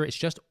pretty sure it's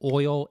just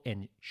oil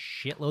and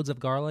shitloads of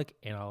garlic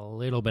and a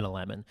little bit of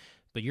lemon.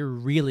 But it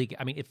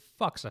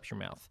fucks up your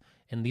mouth.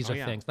 And these are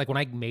things, like when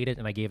I made it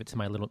and I gave it to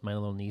my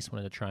little niece,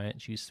 wanted to try it,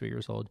 and she's 3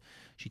 years old.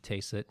 She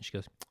tastes it, and she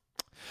goes,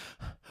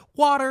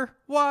 water,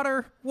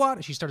 water,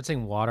 water. She started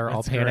saying water,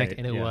 all That's panicked, great,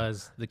 and it yeah.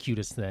 was the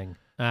cutest thing.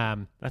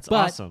 That's but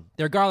awesome.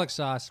 Their garlic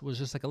sauce was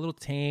just like a little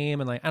tame,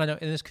 and like I don't know.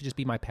 And this could just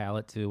be my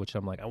palate too, which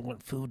I'm like, I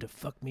want food to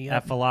fuck me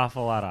up. At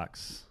Falafel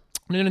Arax.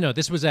 No.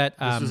 This was at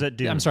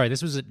Dune. I'm sorry.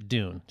 This was at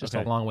Dune. Just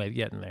Okay. a long way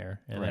getting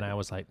there. And then I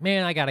was like,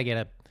 man, I got to get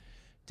a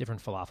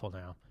different falafel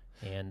now.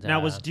 And Now,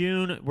 was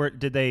Dune?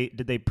 Did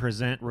they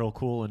present real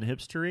cool and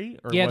hipstery,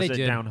 or Yeah, was they it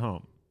did. down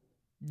home?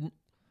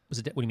 Was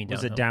it? What do you mean?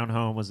 Was down it home? down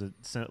home? Was it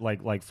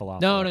like falafel?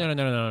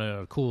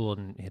 No. Cool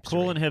and hipstery.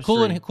 Cool and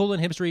hipstery. Cool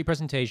and hipstery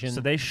presentation. So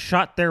they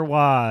shot their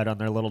wad on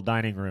their little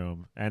dining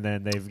room, and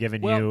then they've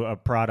given you a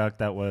product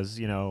that was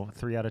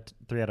 3 out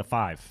of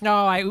 5.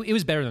 No, it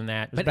was better than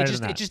that. But better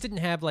than that. it just didn't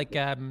have like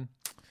a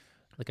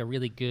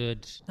really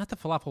good. Not the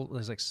falafel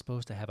was like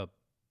supposed to have a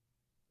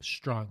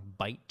strong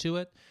bite to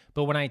it,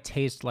 but when I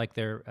taste like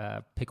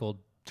their pickled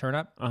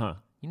turnip,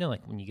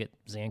 like when you get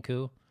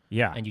Zanku.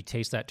 Yeah. And you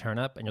taste that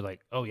turnip, and you're like,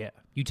 oh, yeah.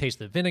 You taste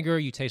the vinegar.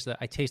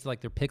 I tasted like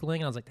their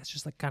pickling, and I was like, that's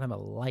just like kind of a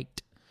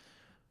light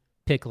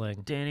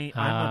pickling. Danny,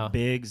 I'm a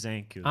big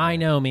Zanku. I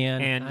know,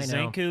 man. And I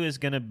know. Zanku is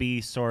going to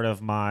be sort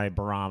of my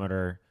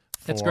barometer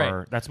for... That's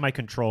great. That's my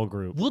control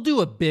group. We'll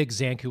do a big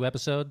Zanku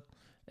episode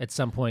at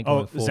some point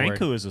going forward.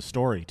 Zanku is a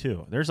story,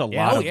 too. There's a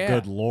lot of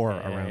good lore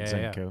around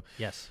Zanku.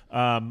 Yes.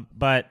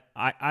 But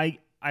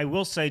I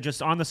will say,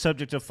 just on the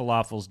subject of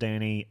falafels,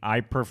 Danny,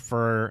 I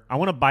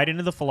want to bite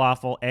into the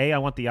falafel. I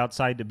want the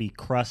outside to be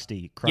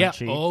crunchy. Yeah.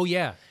 Oh,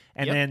 yeah.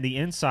 And then the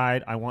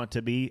inside, I want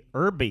to be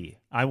herby.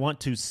 I want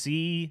to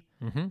see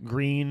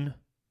green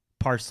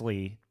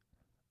parsley.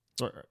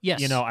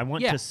 Yes. I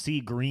want to see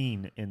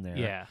green in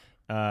there.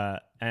 Yeah.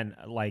 And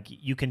like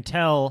you can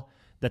tell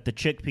that the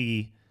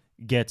chickpea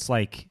gets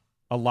like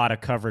a lot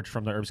of coverage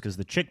from the herbs because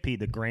the chickpea,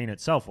 the grain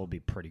itself, will be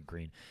pretty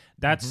green.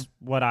 That's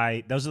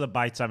those are the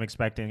bites I'm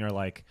expecting, are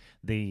like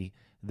the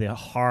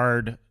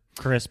hard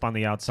crisp on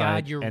the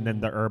outside and then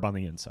the herb on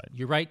the inside.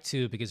 You're right,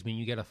 too, because when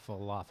you get a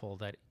falafel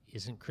that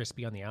isn't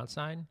crispy on the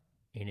outside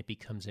and it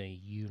becomes a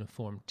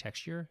uniform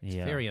texture, it's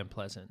very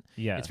unpleasant.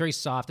 Yeah. It's very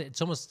soft.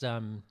 It's almost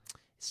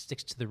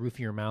sticks to the roof of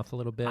your mouth a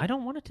little bit. I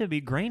don't want it to be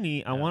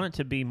grainy. I want it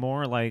to be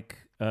more like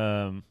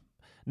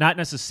not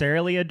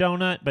necessarily a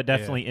donut, but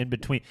definitely in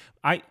between.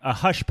 A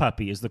hush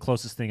puppy is the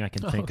closest thing I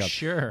can think of.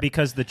 Sure.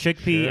 Because the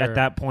chickpea at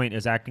that point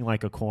is acting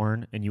like a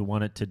corn, and you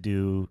want it to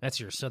do... That's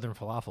your southern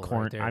falafel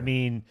corn. right there. I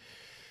mean,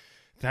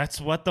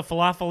 that's what the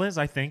falafel is,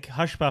 I think.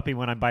 Hush puppy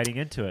when I'm biting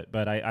into it.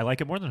 But I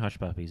like it more than hush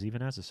puppies,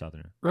 even as a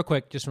southerner. Real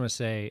quick, just want to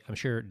say, I'm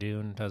sure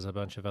Dune does a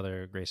bunch of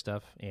other great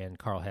stuff, and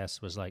Carl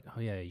Hess was like, oh,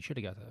 yeah, you should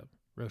have got the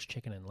roast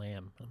chicken and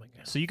lamb. I'm like,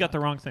 oh, so you got the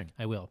wrong thing.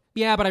 I will.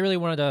 Yeah, but I really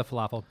wanted a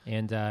falafel.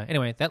 And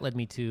anyway, that led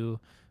me to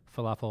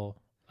Falafel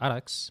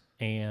Arax,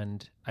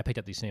 and I picked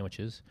up these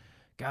sandwiches.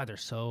 God, they're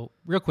so...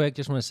 Real quick,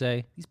 just want to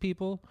say, these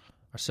people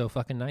are so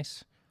fucking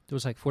nice. There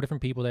was like 4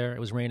 different people there. It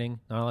was raining.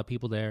 Not a lot of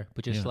people there,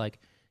 but just like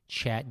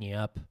chatting you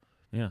up.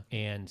 Yeah.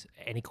 And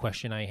any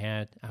question I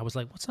had, I was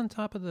like, what's on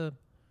top of the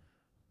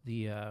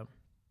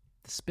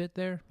spit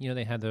there?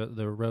 They had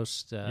the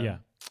roast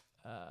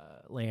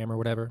lamb or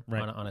whatever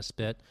on a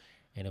spit.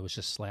 And it was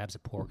just slabs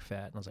of pork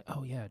fat. And I was like,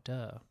 oh, yeah,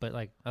 duh. But,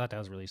 like, I thought that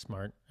was really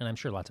smart. And I'm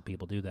sure lots of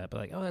people do that. But,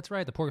 like, oh, that's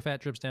right. The pork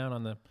fat drips down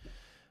on the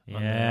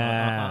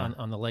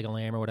on the leg of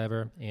lamb or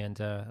whatever.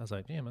 And I was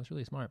like, damn, that's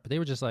really smart. But they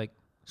were just, like,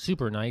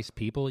 super nice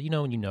people.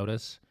 When you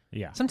notice.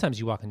 Yeah. Sometimes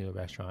you walk into a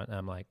restaurant, and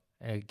I'm like,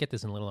 I get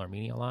this in Little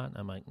Armenia a lot.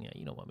 I'm like, yeah,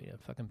 you don't want me to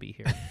fucking be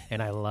here.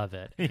 And I love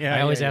it. I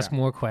always ask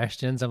more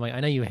questions. I'm like, I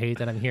know you hate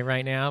that I'm here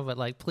right now, but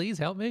like, please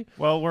help me.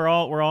 Well, we're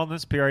all in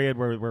this period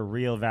where we're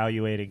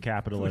reevaluating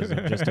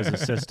capitalism just as a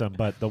system.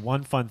 But the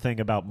one fun thing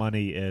about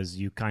money is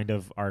you kind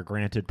of are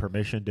granted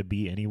permission to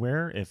be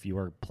anywhere if you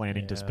are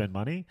planning to spend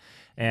money.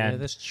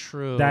 And that's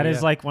true. That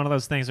is like one of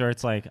those things where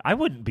it's like, I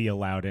wouldn't be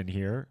allowed in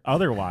here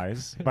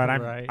otherwise, but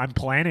I'm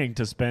planning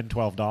to spend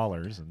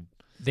 $12 and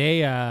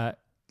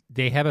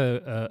They have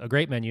a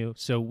great menu.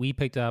 So we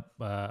picked up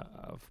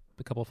a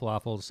couple of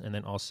falafels and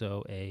then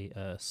also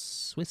a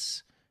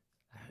Swiss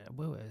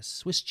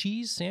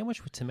cheese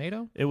sandwich with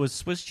tomato. It was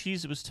Swiss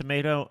cheese, it was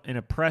tomato, and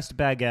a pressed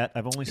baguette.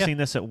 I've only seen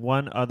this at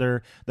one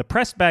other. The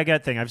pressed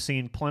baguette thing, I've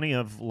seen plenty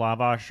of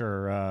lavash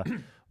or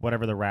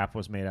whatever the wrap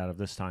was made out of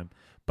this time.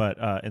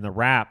 But in the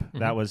wrap,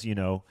 that was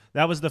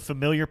the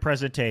familiar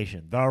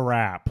presentation. The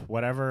wrap,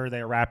 whatever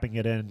they're wrapping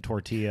it in,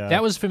 tortilla.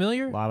 That was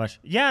familiar? Lavash.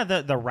 Yeah,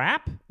 the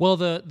wrap. Well,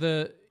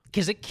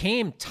 because it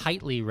came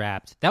tightly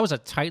wrapped. That was a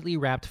tightly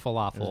wrapped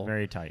falafel. It was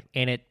very tight.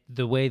 And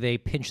the way they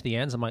pinch the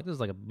ends, I'm like, this is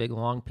like a big,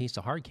 long piece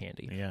of hard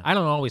candy. Yeah. I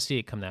don't always see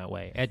it come that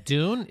way. At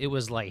Dune, it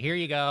was like, here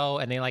you go.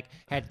 And they like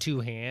had 2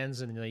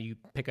 hands, and you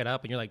pick it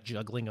up, and you're like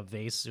juggling a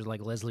vase. You're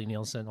like Leslie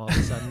Nielsen all of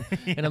a sudden.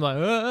 And I'm like,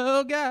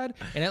 oh, God.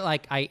 And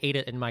I ate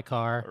it in my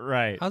car.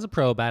 Right. I was a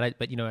pro about it,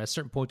 but, at a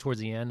certain point towards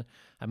the end,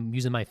 I'm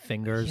using my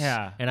fingers.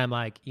 Yeah. And I'm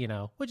like,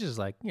 which is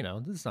like,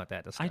 it's not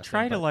that disgusting. I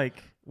try to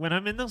when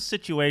I'm in those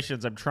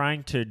situations, I'm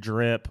trying to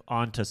drip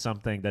onto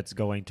something that's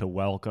going to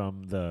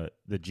welcome the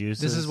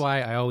juices. This is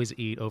why I always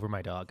eat over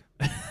my dog.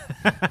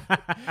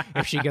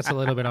 If she gets a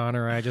little bit on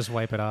her, I just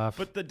wipe it off.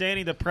 But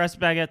the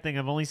pressed baguette thing,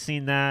 I've only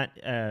seen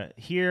that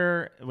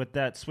here with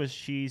that Swiss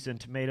cheese and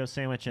tomato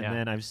sandwich, and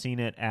then I've seen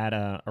it at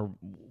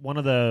one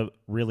of the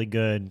really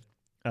good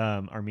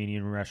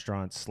Armenian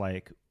restaurants,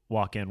 like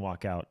walk in,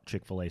 walk out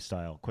Chick-fil-A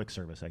style quick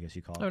service, I guess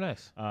you call it. Oh,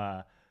 nice.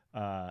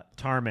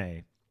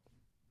 Tarme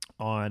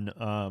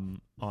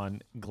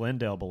on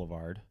Glendale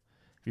Boulevard.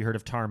 Have you heard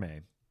of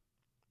Tarme?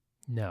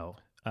 No.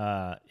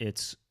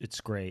 It's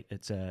great.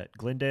 It's at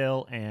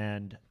Glendale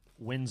and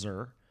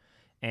Windsor,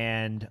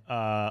 and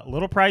a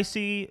little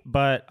pricey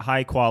but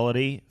high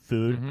quality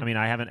food. Mm-hmm. I mean,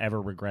 I haven't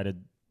ever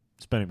regretted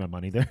spending my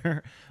money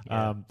there.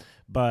 Yeah.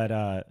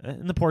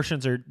 And the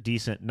portions are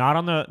decent. Not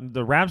on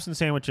the wraps and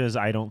sandwiches.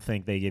 I don't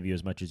think they give you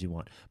as much as you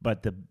want.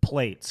 But the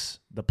plates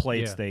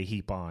Yeah. they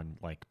heap on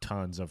like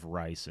tons of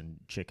rice and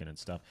chicken and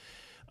stuff.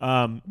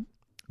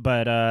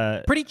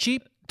 Pretty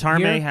cheap. Tarme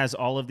here. has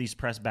all of these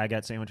pressed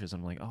baguette sandwiches.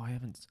 I'm like, oh, I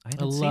haven't I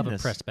seen love this.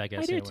 a pressed baguette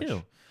I sandwich. do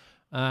too.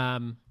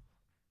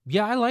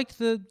 Yeah, I liked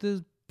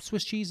the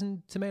Swiss cheese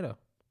and tomato.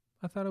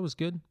 I thought it was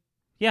good.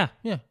 Yeah.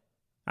 Yeah.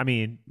 I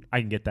mean, I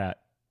can get that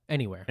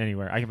Anywhere.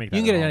 anywhere. I can make that.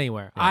 You can get at it home.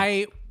 anywhere.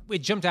 Yeah. It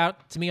jumped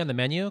out to me on the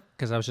menu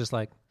because I was just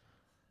like,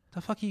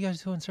 "The fuck are you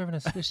guys doing serving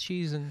us Swiss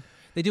cheese?" And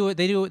they do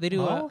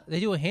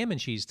a ham and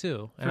cheese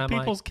too. And For I'm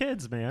people's like,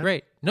 kids, man.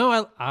 great. No,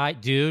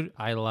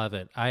 I love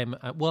it. I'm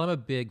a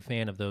big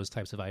fan of those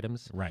types of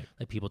items. Right.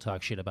 Like people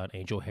talk shit about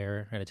angel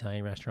hair at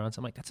Italian restaurants.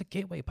 I'm like, that's a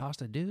gateway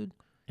pasta, dude.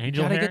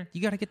 Angel hair.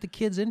 You gotta get the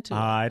kids into it.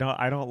 I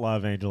don't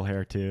love angel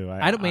hair too.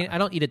 I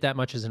don't eat it that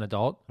much as an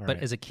adult, but Right.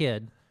 as a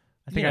kid,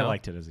 I think you I know,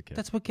 liked it as a kid.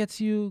 that's what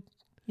gets you.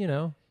 You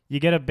know, You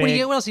get a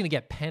big. what else are you gonna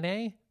get?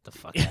 Penne? The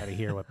fuck out of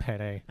here with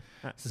penne.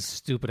 It's the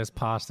stupidest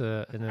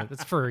pasta, and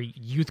it's for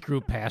youth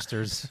group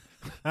pastors.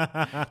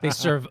 They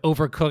serve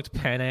overcooked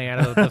penne out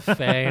of a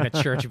buffet in a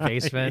church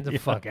basement. The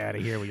fuck out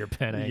of here with your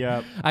penne.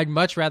 Yep. I'd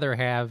much rather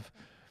have.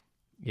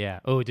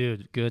 Yeah. Oh,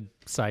 dude. Good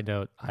side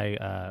note.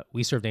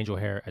 We served angel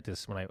hair at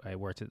this when I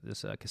worked at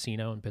this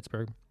casino in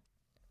Pittsburgh,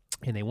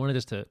 and they wanted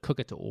us to cook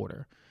it to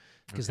order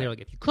because they're like,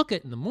 if you cook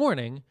it in the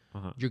morning,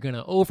 you're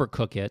gonna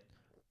overcook it,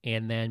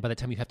 and then by the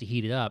time you have to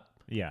heat it up,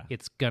 Yeah.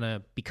 it's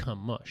gonna become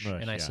mush.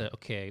 Mush, And I yeah. said,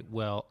 okay,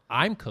 well,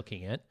 I'm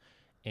cooking it,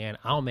 and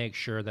I'll make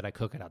sure that I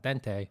cook it al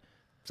dente,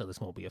 so this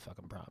won't be a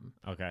fucking problem.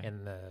 Okay.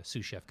 And the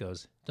sous chef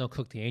goes, don't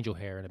cook the angel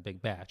hair in a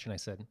big batch. And I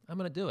said, I'm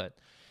gonna do it.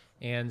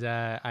 And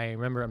I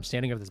remember I'm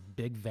standing over this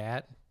big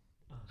vat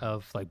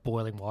of like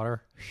boiling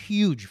water,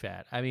 huge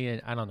vat. I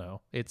mean, I don't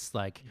know. It's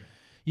like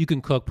you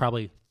can cook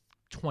probably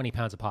 20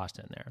 pounds of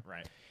pasta in there.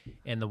 Right.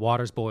 And the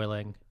water's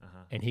boiling,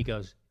 and he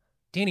goes,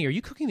 Danny, are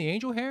you cooking the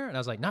angel hair? And I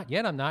was like, not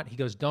yet, I'm not. He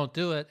goes, don't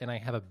do it. And I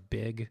have a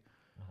big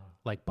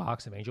like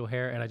box of angel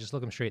hair, and I just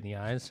look him straight in the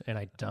eyes, and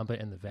I dump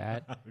it in the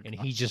vat, and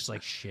he just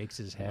like shakes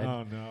his head.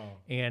 Oh no.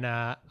 And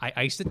I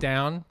iced it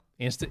down,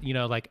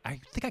 like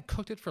I think I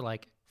cooked it for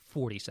like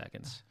 40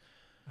 seconds.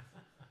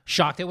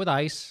 Shocked it with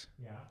ice.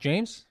 Yeah.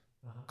 James,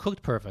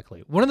 cooked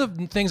perfectly. One of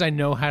the things I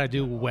know how to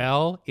do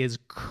well is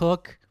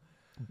cook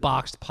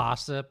boxed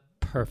pasta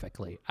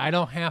perfectly. I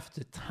don't have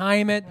to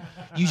time it.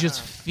 You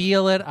just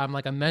feel it. I'm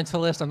like a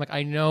mentalist. I'm like,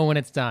 I know when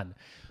it's done.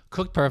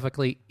 Cooked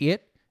perfectly.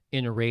 It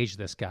enraged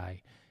this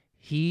guy.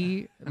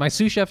 My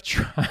sous chef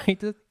tried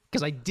to,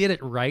 because I did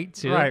it right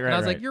too. Right, and I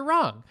was right. like, you're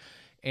wrong.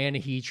 And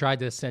he tried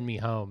to send me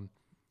home.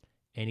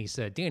 And he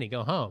said, Danny,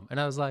 go home. And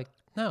I was like,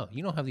 no,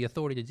 you don't have the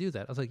authority to do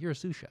that. I was like, you're a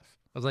sous chef.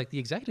 I was like, the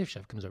executive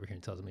chef comes over here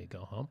and tells me to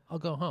go home. I'll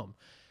go home.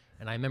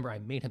 And I remember I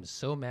made him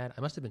so mad.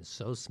 I must have been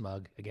so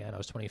smug. Again, I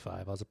was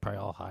 25. I was probably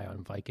all high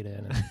on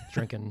Vicodin and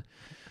drinking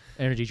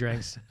energy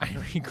drinks.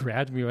 He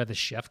grabbed me by the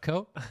chef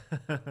coat,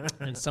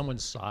 and someone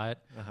saw it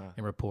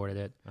and reported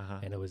it,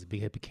 and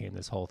it became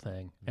this whole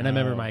thing. And I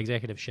remember my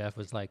executive chef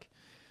was like,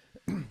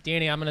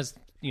 Danny, I'm going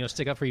to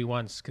stick up for you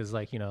once because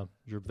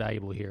you're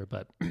valuable here,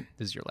 but this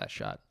is your last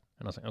shot.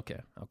 And I was like, okay,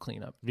 I'll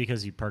clean up.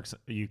 Because you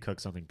cook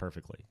something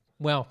perfectly.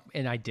 Well,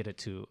 and I did it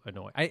to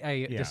annoy.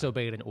 I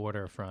disobeyed an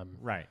order from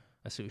Right.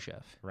 a sous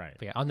chef. Right.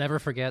 But yeah, I'll never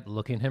forget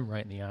looking him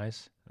right in the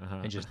eyes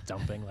and just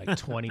dumping like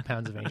 20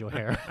 pounds of angel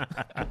hair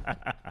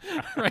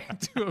right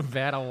into a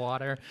vat of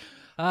water.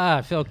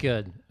 It felt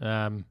good.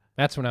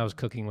 That's when I was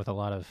cooking with a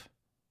lot of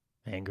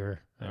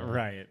anger.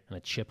 Right. And a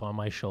chip on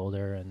my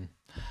shoulder and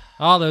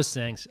all those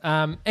things.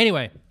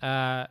 Anyway,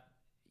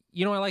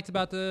 you know what I liked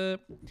about the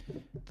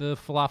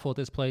falafel at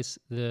this place?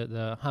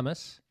 The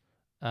hummus.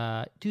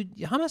 Dude,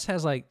 hummus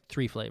has like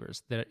 3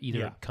 flavors that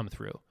either come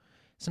through.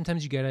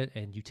 Sometimes you get it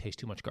and you taste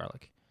too much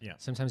garlic. Yeah.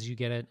 Sometimes you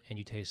get it and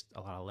you taste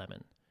a lot of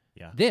lemon.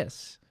 Yeah.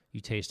 This, you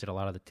tasted a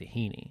lot of the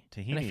tahini.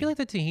 And I Tahini. feel like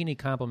the tahini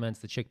complements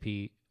the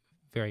chickpea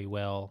very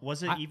well.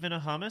 Was it even a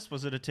hummus?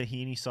 Was it a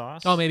tahini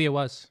sauce? Oh, maybe it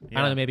was. I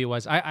Yeah. don't know. Maybe it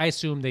was. I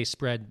assume they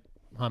spread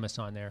hummus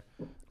on there.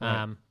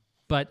 Right.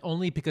 But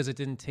only because it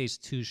didn't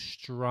taste too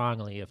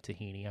strongly of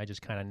tahini. I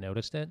just kind of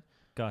noticed it.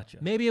 Gotcha.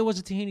 Maybe it was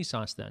a tahini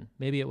sauce then.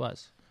 Maybe it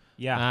was.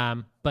 Yeah.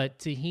 But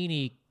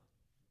tahini,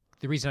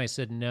 the reason I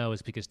said no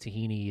is because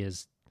tahini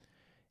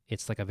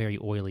it's like a very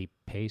oily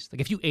paste.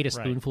 Like if you ate a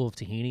spoonful of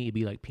tahini, it'd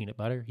be like peanut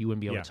butter. You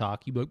wouldn't be able to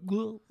talk. You'd be like,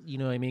 "Whoa," you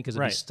know what I mean? Because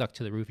it'd be stuck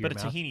to the roof of your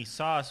mouth. But a tahini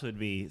sauce would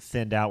be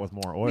thinned out with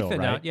more oil,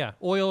 right? Out, yeah.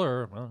 Oil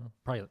or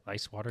probably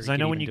ice water. Because I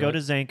know when you go to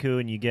Zanku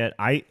and you get,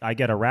 I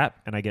get a wrap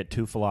and I get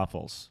 2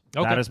 falafels.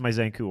 Okay. That is my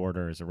Zanku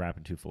order, is a wrap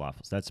and 2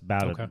 falafels. That's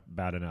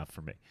about enough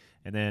for me.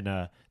 And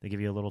then they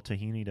give you a little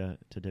tahini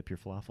to dip your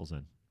falafels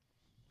in.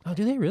 Oh,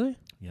 do they really?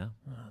 Yeah.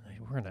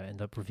 We're going to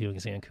end up reviewing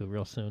Zanku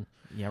real soon.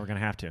 Yeah, we're going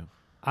to have to.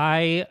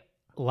 I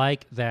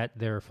like that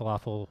their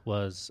falafel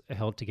was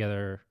held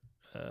together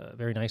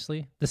very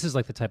nicely. This is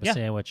like the type of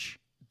sandwich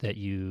that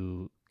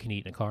you can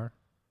eat in a car.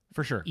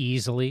 For sure.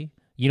 Easily.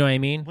 You know what I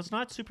mean? It was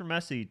not super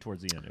messy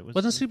towards the end.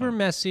 Wasn't super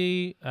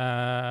messy.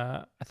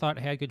 I thought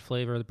it had good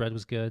flavor. The bread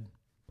was good.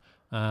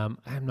 I'm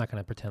not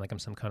going to pretend like I'm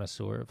some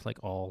connoisseur of like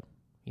all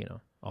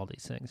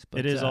these things. But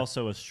it is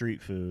also a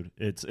street food.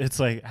 It's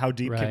like, how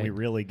deep can we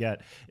really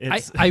get?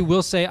 I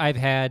will say I've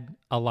had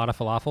a lot of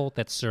falafel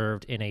that's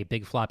served in a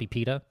big floppy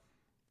pita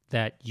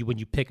that when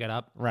you pick it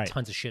up,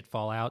 tons of shit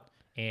fall out.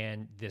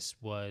 And this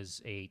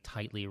was a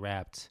tightly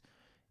wrapped.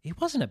 It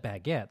wasn't a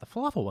baguette. The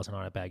falafel wasn't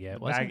on a baguette,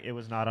 was it? It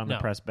was not on the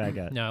pressed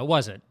baguette. No, it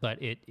wasn't. But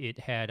it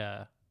had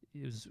I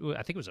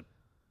think it was a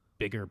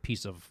bigger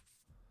piece of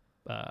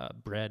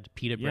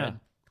pita bread,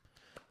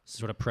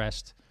 sort of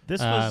pressed.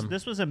 This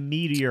was a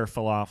meatier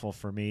falafel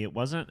for me. It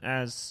wasn't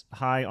as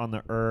high on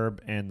the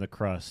herb and the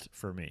crust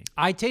for me.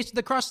 I tasted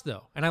the crust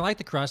though, and I liked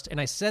the crust,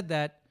 and I said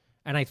that,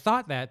 and I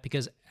thought that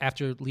because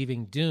after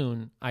leaving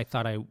Dune, I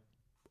thought I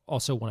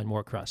also wanted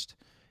more crust,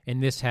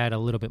 and this had a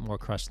little bit more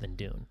crust than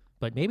Dune,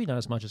 but maybe not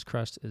as much as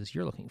crust as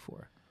you're looking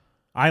for.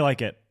 I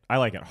like it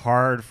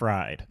hard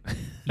fried.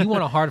 You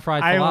want a hard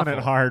fried falafel? I want it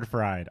hard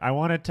fried. I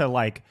want it to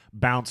like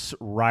bounce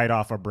right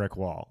off a brick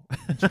wall.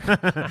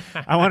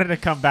 I want it to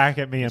come back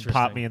at me and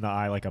pop me in the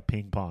eye like a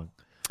ping pong.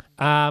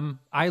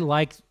 I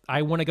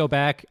want to go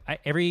back.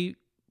 Every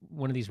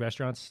one of these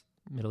restaurants,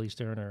 Middle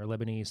Eastern or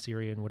Lebanese,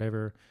 Syrian,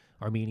 whatever,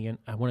 Armenian,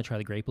 I want to try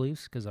the grape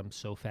leaves because I'm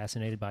so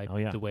fascinated by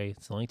the way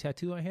it's the only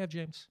tattoo I have,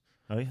 James.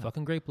 Oh, yeah.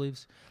 Fucking grape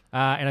leaves.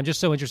 And I'm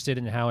just so interested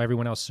in how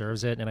everyone else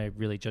serves it, and I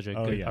really judge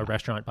a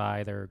restaurant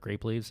by their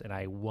grape leaves, and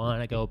I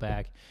want to go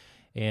back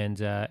and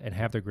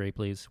have their grape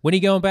leaves. When are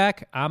you going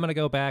back? I'm going to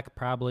go back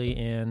probably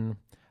in,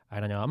 I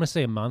don't know, I'm going to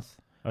say a month.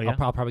 Oh, yeah?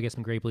 I'll probably get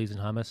some grape leaves and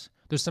hummus.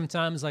 There's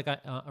sometimes like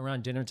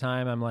around dinner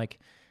time, I'm like,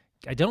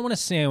 I don't want a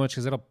sandwich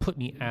because it'll put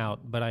me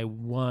out, but I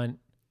want,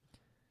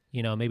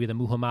 maybe the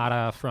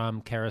muhammada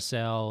from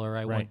Carousel, or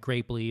I want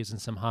grape leaves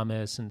and some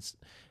hummus and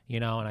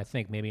and I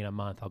think maybe in a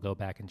month I'll go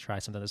back and try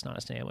something that's not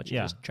a sandwich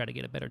and just try to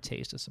get a better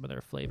taste of some of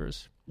their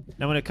flavors.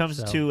 Now, when it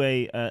comes to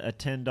a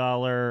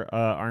 $10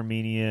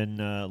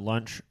 Armenian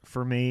lunch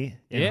for me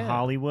in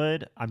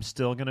Hollywood, I'm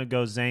still going to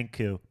go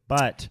Zanku.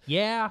 But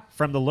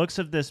from the looks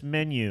of this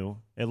menu,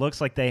 it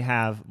looks like they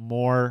have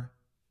more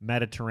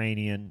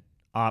Mediterranean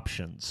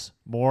options,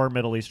 more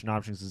Middle Eastern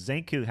options.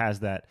 Zanku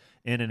has that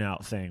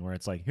In-N-Out thing where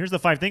it's like, here's the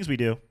 5 things we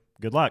do.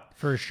 Good luck.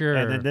 For sure.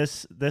 And then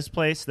this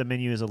place, the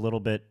menu is a little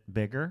bit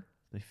bigger.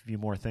 A few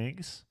more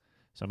things.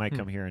 So I might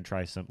come here and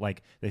try some.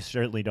 Like, they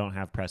certainly don't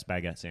have pressed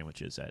baguette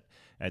sandwiches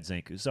at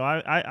Zanku. So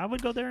I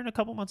would go there in a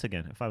couple months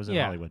again if I was in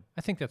Hollywood.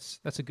 I think that's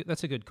a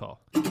good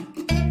call.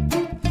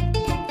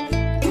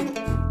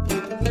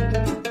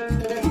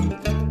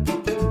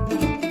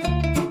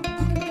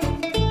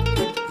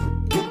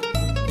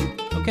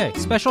 Okay,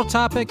 special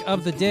topic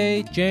of the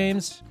day,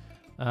 James.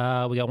 We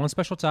got one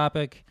special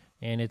topic,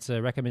 and it's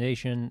a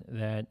recommendation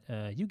that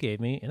you gave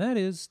me, and that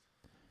is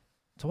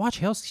to watch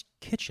Hell's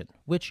Kitchen,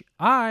 which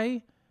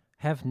I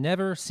have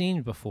never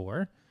seen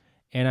before,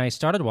 and I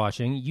started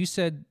watching. You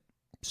said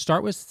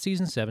start with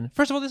season 7.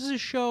 First of all, this is a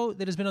show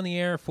that has been on the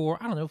air for,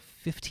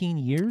 15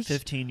 years?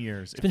 15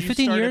 years. It's been 15 years? If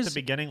you start at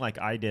the beginning like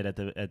I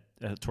did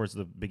towards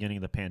the beginning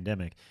of the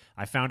pandemic,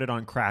 I found it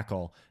on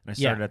Crackle, and I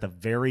started at the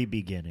very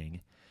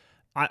beginning.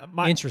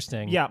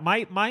 Interesting. Yeah,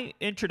 my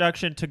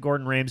introduction to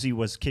Gordon Ramsay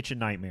was Kitchen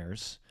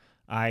Nightmares.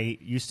 I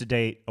used to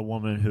date a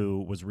woman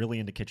who was really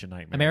into Kitchen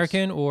Nightmares.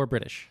 American or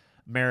British?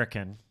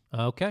 American.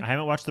 Okay. I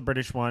haven't watched the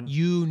British one.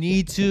 You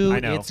need to. I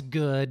know. It's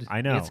good.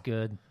 I know. It's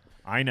good.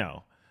 I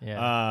know.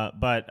 Yeah.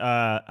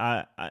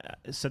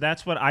 So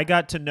that's what I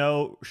got to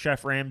know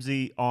Chef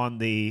Ramsay on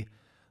the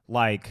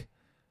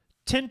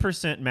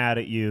 10% mad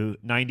at you,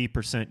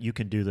 90% you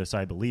can do this,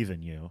 I believe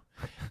in you.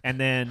 And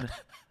then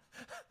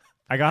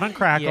I got on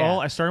Crackle. Yeah.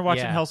 I started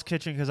watching Hell's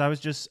Kitchen because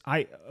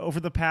over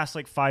the past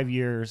 5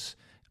 years,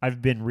 I've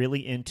been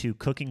really into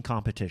cooking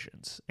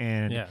competitions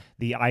and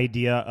the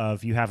idea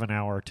of you have an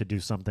hour to do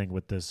something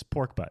with this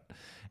pork butt.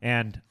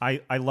 And I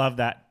love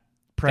that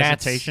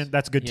presentation.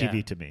 That's good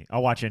TV to me.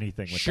 I'll watch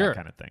anything with that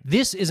kind of thing.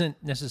 This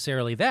isn't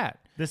necessarily that.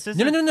 This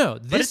isn't. No.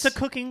 But it's a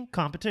cooking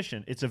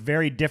competition. It's a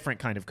very different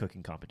kind of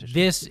cooking competition.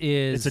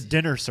 It's a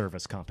dinner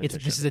service competition.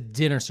 This is a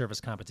dinner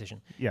service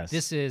competition. Yes.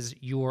 This is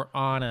you're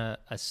on a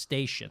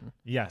station.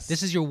 Yes.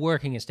 This is you're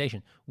working a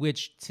station,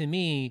 which to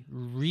me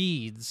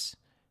reads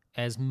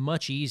as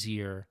much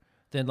easier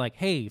than like,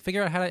 hey,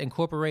 figure out how to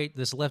incorporate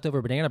this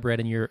leftover banana bread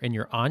in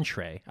your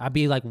entree. I'd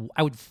be like,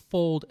 I would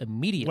fold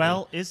immediately.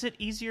 Well, is it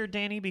easier,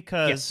 Danny?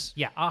 Because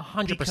yes,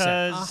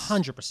 100%,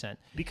 100%.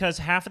 Because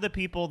half of the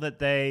people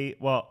that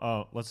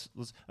let's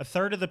a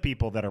third of the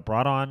people that are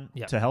brought on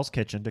to Hell's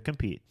Kitchen to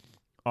compete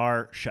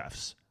are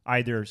chefs,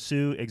 either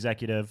sous,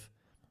 executive,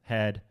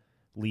 head,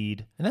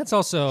 lead, and that's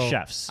also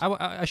chefs.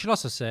 I should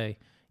also say,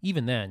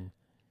 even then,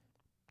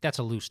 that's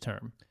a loose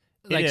term.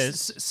 Like it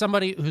is.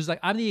 Somebody who's like,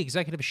 I'm the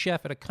executive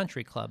chef at a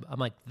country club. I'm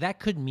like, that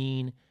could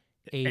mean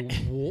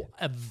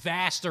a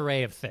vast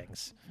array of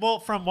things. Well,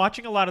 from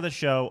watching a lot of the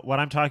show, what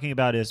I'm talking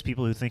about is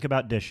people who think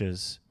about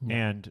dishes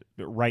and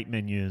write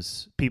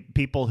menus.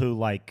 People who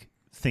like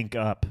think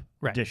up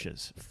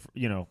dishes,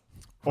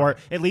 or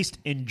at least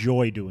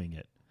enjoy doing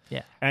it.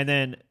 Yeah. And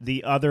then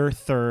the other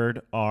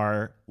third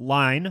are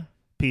line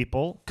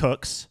people,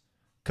 cooks,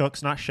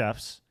 not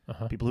chefs,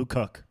 people who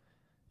cook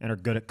and are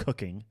good at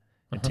cooking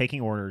and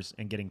taking orders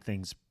and getting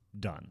things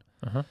done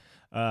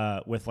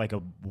with like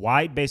a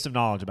wide base of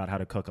knowledge about how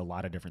to cook a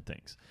lot of different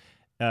things.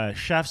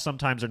 Chefs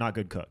sometimes are not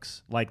good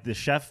cooks. Like the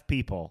chef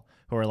people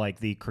who are like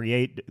the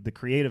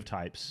creative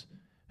types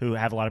who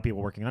have a lot of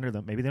people working under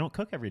them, maybe they don't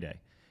cook every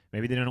day.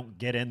 Maybe they don't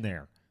get in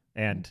there.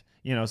 And,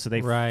 so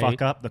they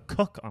fuck up the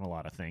cook on a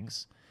lot of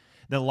things.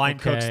 The line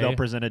cooks, they'll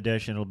present a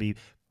dish and it'll be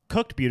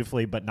cooked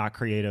beautifully, but not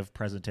creative.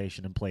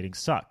 Presentation and plating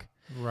suck.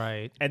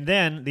 Right. And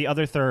then the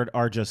other third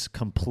are just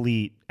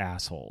complete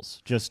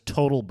assholes, just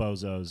total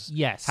bozos.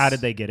 Yes. How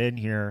did they get in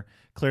here?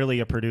 Clearly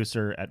a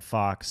producer at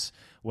Fox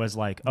was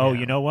like, oh,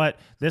 you know what?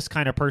 This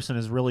kind of person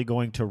is really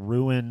going to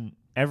ruin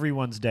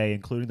everyone's day,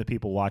 including the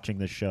people watching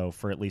this show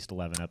for at least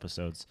 11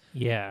 episodes.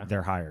 Yeah.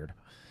 They're hired.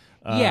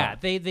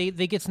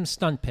 They get some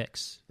stunt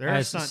picks. There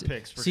are stunt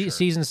picks for sure.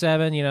 Season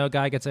 7,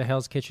 guy gets a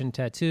Hell's Kitchen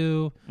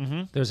tattoo.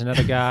 Mm-hmm. There's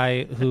another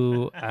guy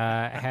who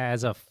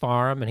has a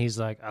farm, and he's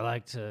like, I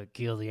like to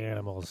kill the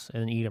animals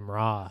and eat them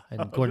raw.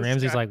 And Gordon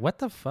Ramsay's like, what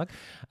the fuck?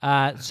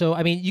 So,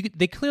 I mean,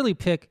 they clearly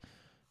pick,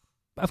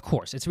 of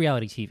course, it's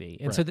reality TV.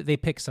 And so they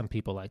pick some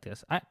people like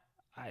this.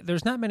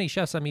 There's not many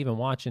chefs I'm even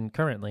watching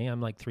currently.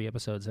 I'm like 3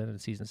 episodes into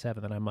season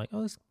 7, and I'm like,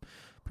 oh, this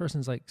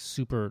person's like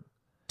super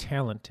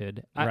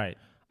talented. Right.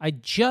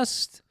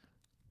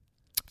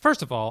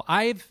 First of all,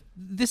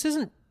 this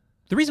isn't,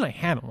 the reason I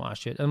haven't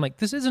watched it, I'm like,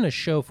 this isn't a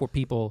show for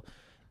people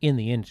in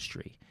the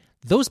industry.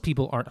 Those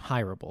people aren't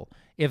hireable.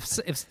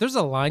 If there's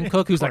a line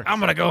cook who's like, I'm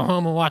going to go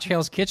home and watch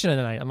Hell's Kitchen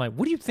tonight, I'm like,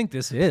 what do you think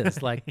this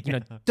is? Like,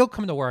 don't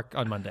come to work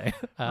on Monday.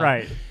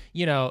 Right.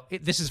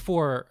 This is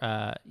for,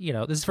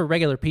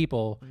 regular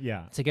people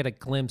Yeah. to get a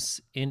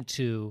glimpse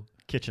into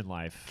Kitchen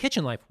life,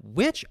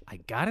 which I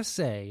gotta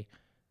say,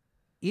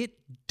 it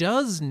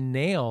does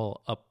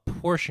nail a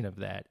portion of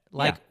that.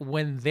 Like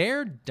when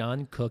they're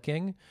done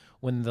cooking,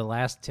 when the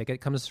last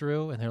ticket comes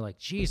through and they're like,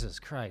 Jesus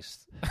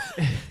Christ,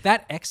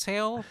 that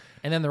exhale,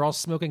 and then they're all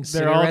smoking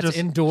cigarettes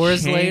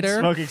indoors later.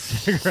 Smoking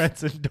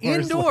cigarettes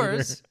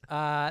indoors.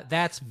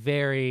 That's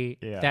very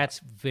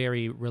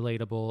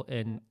relatable.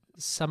 And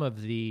some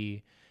of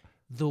the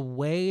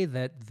way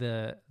that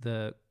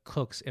the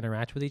cooks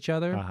interact with each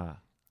other,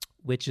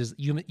 which is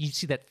you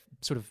see that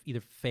sort of either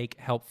fake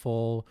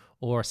helpful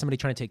or somebody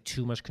trying to take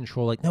too much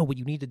control. Like, no, what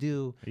you need to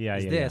do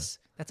is this.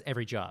 Yeah. That's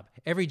every job.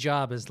 Every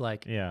job is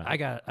like, I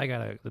got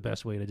the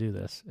best way to do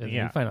this. And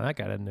you find out that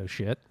guy doesn't know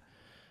shit.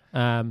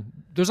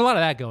 There's a lot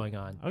of that going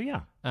on. Oh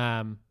yeah.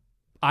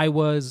 I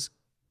was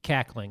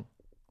cackling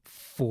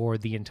for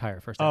the entire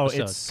first episode.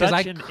 Oh, it's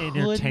such an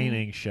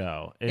entertaining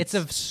show. It's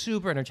a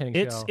super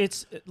entertaining show.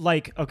 It's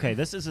like, okay,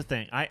 this is the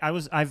thing.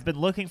 I've been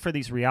looking for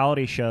these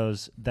reality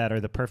shows that are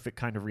the perfect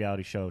kind of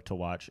reality show to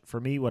watch. For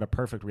me, what a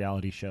perfect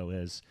reality show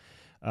is,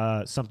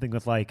 something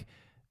with like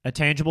a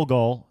tangible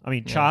goal. I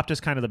mean, Chopped is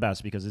kind of the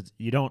best because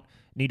you don't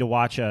need to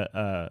watch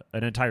an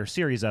entire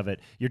series of it.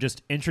 You're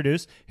just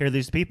introduced. Here are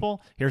these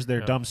people. Here's their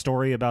dumb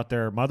story about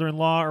their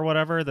mother-in-law or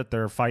whatever that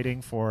they're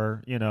fighting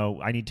for.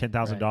 I need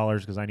 $10,000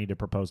 because I need to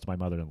propose to my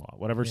mother-in-law.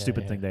 Whatever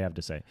stupid thing they have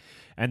to say.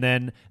 And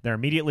then they're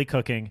immediately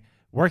cooking,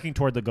 working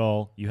toward the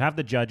goal. You have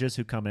the judges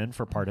who come in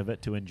for part of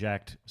it to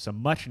inject some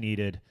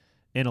much-needed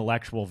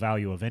intellectual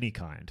value of any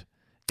kind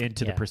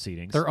into the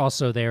proceedings. They're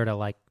also there to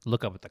like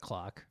look up at the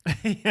clock.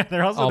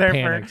 They're also there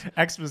for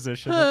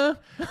exposition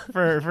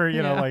for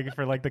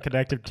like the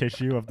connective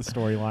tissue of the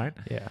storyline.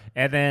 Yeah.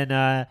 And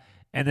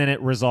then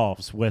it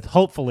resolves with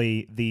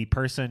hopefully the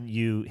person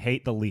you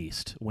hate the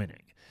least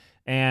winning.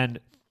 And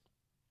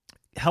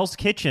Hell's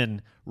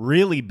Kitchen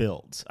really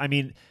builds. I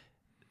mean,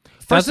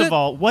 first of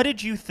all, what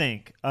did you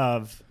think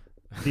of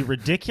the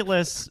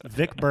ridiculous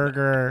Vic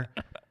Berger,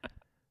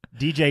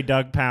 DJ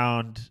Doug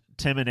Pound,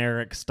 Tim and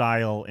Eric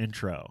style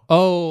intro?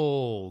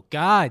 Oh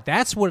God,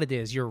 that's what it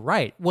is. You're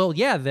right. Well,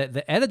 yeah,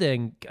 the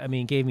editing, I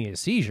mean, gave me a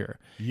seizure.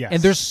 Yes.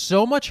 And there's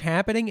so much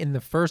happening in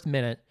the first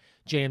minute,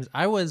 James.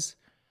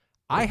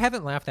 I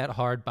haven't laughed that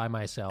hard by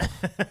myself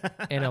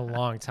in a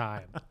long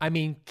time. I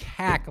mean,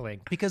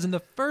 cackling because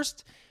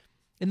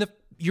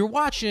you're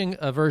watching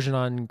a version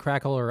on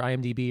Crackle or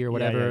IMDb or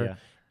whatever,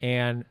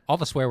 and all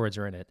the swear words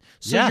are in it.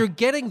 So Yeah. you're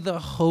getting the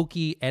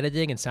hokey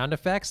editing and sound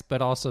effects,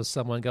 but also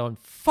someone going,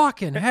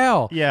 fucking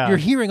hell. Yeah. You're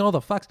hearing all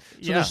the fucks.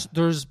 So Yeah.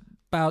 there's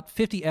about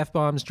 50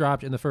 F-bombs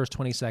dropped in the first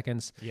 20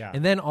 seconds. Yeah.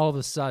 And then all of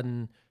a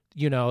sudden,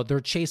 they're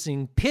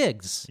chasing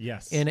pigs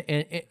Yes. in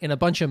a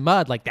bunch of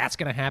mud. Like, that's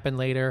going to happen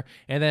later.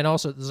 And then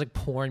also there's like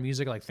porn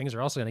music, like things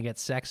are also going to get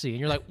sexy. And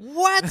you're like,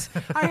 what?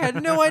 I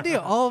had no idea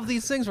all of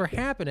these things were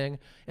happening.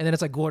 And then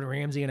it's like Gordon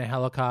Ramsay in a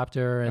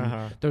helicopter.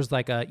 And there's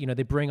like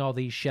they bring all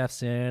these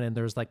chefs in, and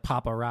there's like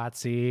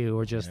paparazzi who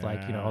are just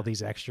like, all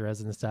these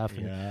extras and stuff.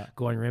 And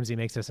Gordon Ramsay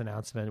makes this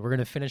announcement. We're going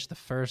to finish the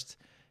first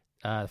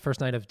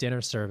night of dinner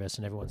service,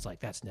 and everyone's like,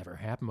 that's never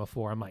happened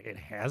before. I'm like, it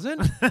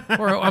hasn't?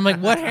 Or I'm like,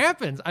 what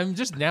happens? I'm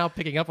just now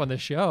picking up on the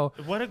show.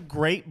 What a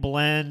great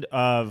blend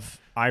of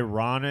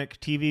ironic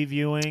TV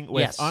viewing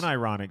with Yes.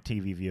 unironic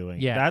TV viewing.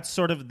 Yeah. That's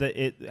sort of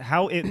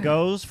how it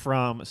goes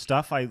from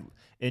stuff I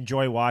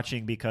enjoy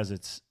watching because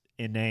it's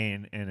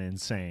inane and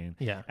insane.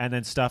 Yeah. And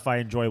then stuff I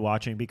enjoy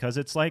watching because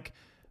it's like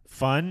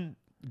fun,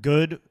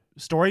 good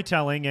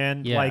storytelling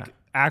and like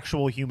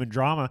actual human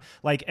drama.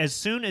 Like as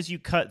soon as you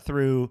cut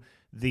through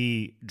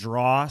the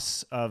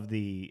dross of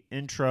the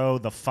intro,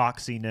 the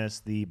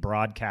foxiness, the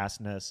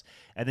broadcastness,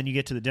 and then you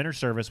get to the dinner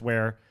service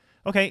where,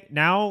 okay,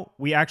 now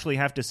we actually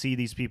have to see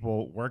these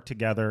people work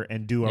together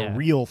and do a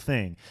real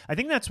thing. I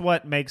think that's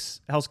what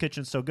makes Hell's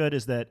Kitchen so good,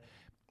 is that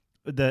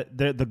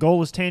the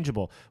goal is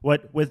tangible.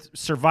 What with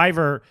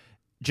Survivor,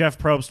 Jeff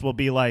Probst will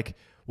be like,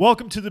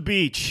 welcome to the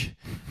beach.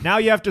 Now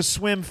you have to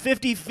swim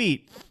 50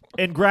 feet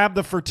and grab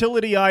the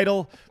fertility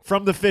idol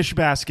from the fish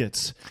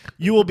baskets.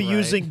 You will be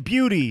using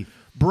beauty,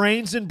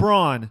 brains, and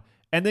brawn,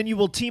 and then you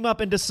will team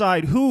up and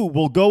decide who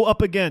will go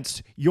up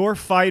against your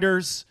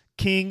fighter's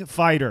king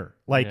fighter.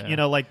 Like,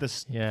 like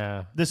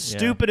the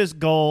stupidest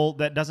goal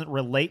that doesn't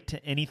relate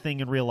to anything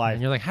in real life.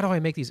 And you're like, how do I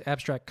make these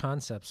abstract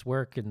concepts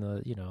work in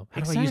the,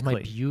 how do I use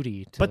my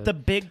beauty to... But the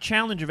big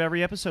challenge of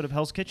every episode of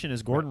Hell's Kitchen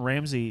is Gordon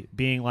Ramsay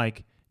being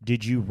like,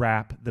 did you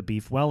wrap the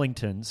beef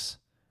Wellingtons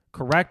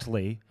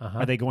correctly?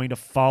 Are they going to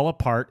fall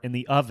apart in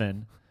the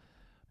oven?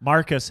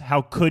 Marcus,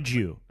 how could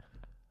you?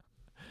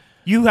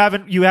 You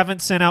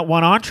haven't sent out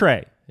one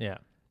entree. Yeah.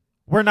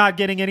 We're not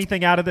getting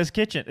anything out of this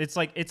kitchen. It's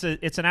like it's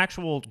an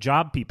actual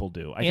job people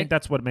do. I think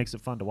that's what makes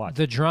it fun to watch.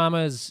 The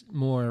drama's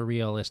more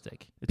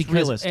realistic. Because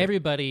realistic.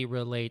 everybody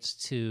relates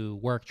to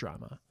work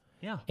drama.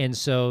 Yeah. And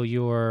so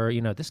you're,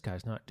 this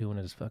guy's not doing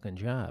his fucking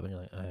job. And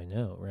you're like, I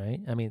know, right?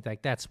 I mean,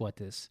 like that's what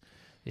this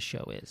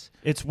show is.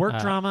 It's work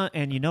drama,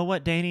 and you know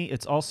what, Danny?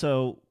 It's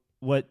also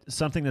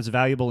something that's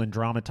valuable in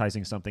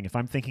dramatizing something. If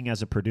I'm thinking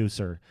as a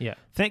producer,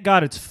 thank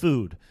God it's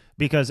food.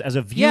 Because as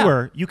a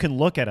viewer, you can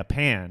look at a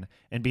pan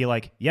and be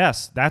like,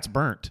 yes, that's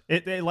burnt.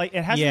 It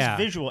has this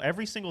visual.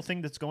 Every single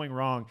thing that's going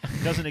wrong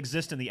doesn't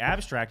exist in the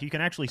abstract. You can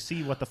actually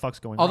see what the fuck's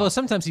going on. Although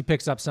sometimes he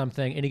picks up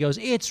something and he goes,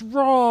 it's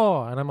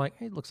raw. And I'm like,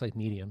 hey, it looks like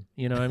medium.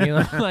 You know what I mean?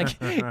 I'm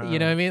like, you know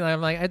what I mean? I'm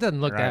like, it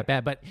doesn't look that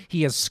bad. But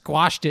he has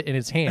squashed it in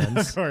his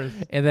hands. Of course.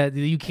 And that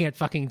you can't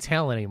fucking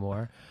tell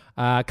anymore.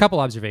 A couple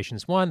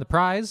observations. One, the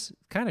prize,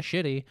 kind of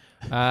shitty.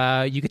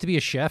 You get to be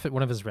a chef at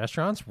one of his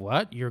restaurants.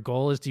 What? Your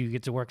goal is you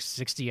get to work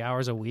 60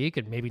 hours a week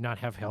and maybe not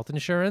have health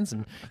insurance,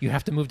 and you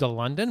have to move to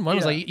London? One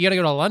was like, you got to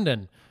go to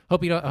London.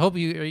 Hope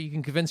you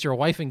can convince your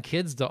wife and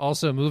kids to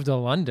also move to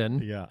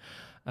London. Yeah.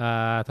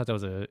 I thought that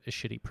was a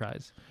shitty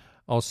prize.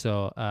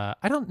 Also,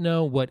 I don't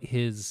know what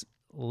his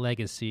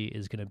legacy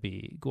is going to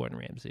be, Gordon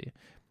Ramsay.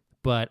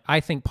 But I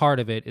think part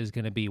of it is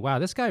going to be, wow,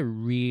 this guy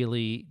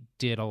really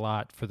did a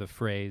lot for the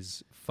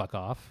phrase fuck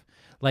off.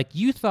 Like,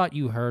 you thought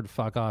you heard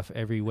fuck off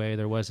every way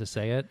there was to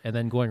say it, and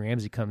then Gordon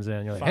Ramsay comes in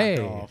and you're like, hey,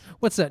 off.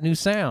 What's that new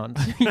sound?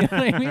 You know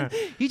what I mean?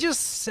 He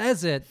just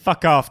says it.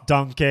 Fuck off,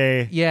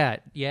 donkey. Yeah,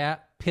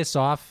 piss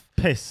off.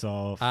 Piss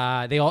off.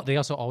 They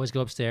also always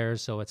go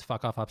upstairs, so it's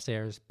fuck off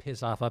upstairs,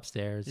 piss off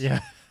upstairs.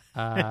 Yeah.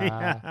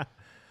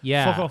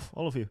 Yeah. Fuck off,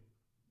 all of you.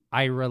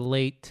 I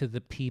relate to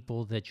the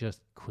people that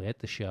just quit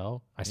the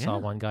show. I saw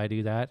one guy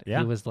do that. Yeah.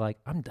 He was like,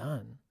 I'm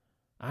done.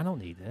 I don't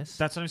need this.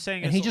 That's what I'm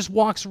saying. And he just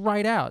walks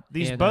right out.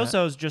 These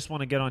bozos just want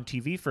to get on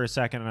TV for a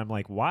second, and I'm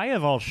like, why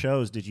of all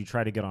shows did you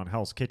try to get on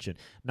Hell's Kitchen?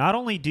 Not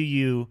only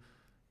you're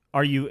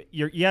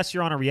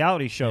on a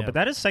reality show, but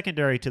that is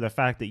secondary to the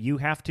fact that you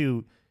have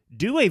to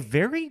do a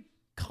very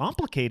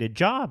complicated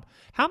job.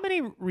 How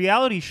many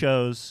reality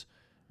shows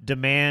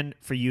demand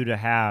for you to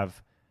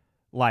have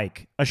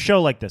like a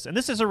show like this? And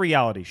this is a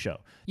reality show.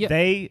 Yeah.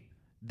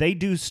 They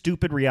do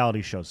stupid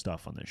reality show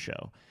stuff on this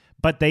show,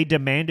 but they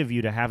demand of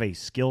you to have a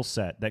skill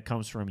set that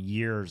comes from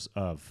years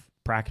of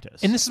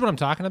practice. And this is what I'm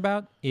talking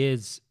about and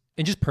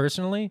just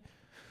personally,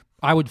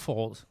 I would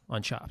fold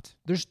on Chopped.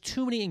 There's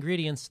too many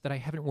ingredients that I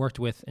haven't worked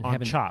with and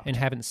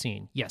haven't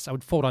seen. Yes, I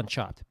would fold on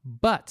Chopped.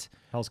 But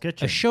Hell's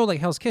Kitchen. A show like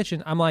Hell's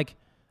Kitchen,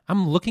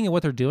 I'm looking at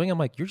what they're doing. I'm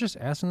like, you're just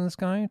asking this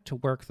guy to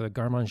work the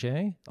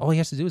garde-manger? All he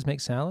has to do is make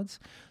salads?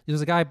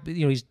 There's a guy,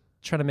 he's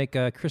trying to make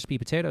crispy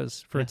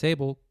potatoes for a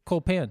table,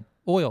 cold pan,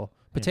 oil,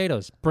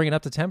 Potatoes, bring it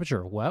up to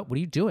temperature. What are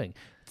you doing?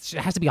 It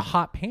has to be a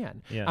hot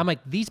pan. Yeah. I'm like,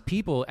 these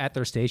people at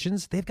their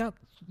stations,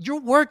 you're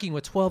working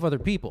with 12 other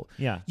people.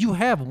 Yeah. You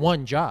have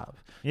one job.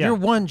 Yeah. Your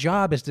one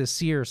job is to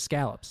sear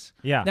scallops.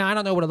 Yeah. Now, I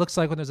don't know what it looks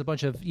like when there's a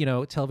bunch of,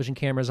 television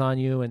cameras on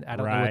you, and I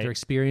don't know what Right. their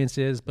experience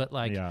is, but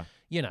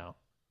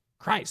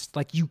Christ,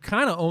 like you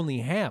kind of only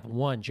have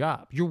one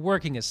job. You're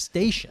working a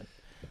station.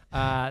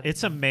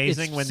 It's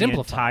amazing it's when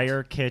simplified. the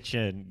entire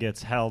kitchen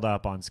gets held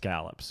up on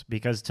scallops,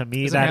 because to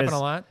me Does it happen a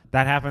lot?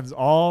 That happens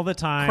all the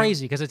time.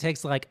 Crazy, because it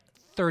takes like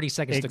 30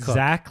 seconds to cook.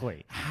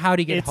 Exactly. How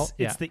do you get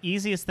It's the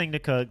easiest thing to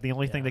cook. The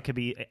only thing that could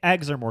be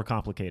eggs are more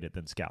complicated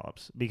than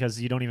scallops,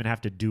 because you don't even have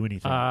to do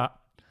anything.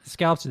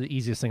 Scallops are the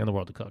easiest thing in the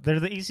world to cook.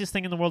 They're the easiest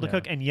thing in the world to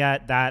cook, and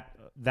yet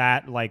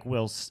that like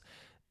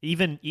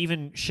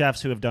even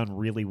chefs who have done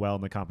really well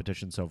in the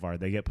competition so far,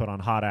 they get put on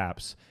hot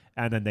apps,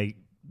 and then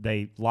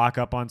they lock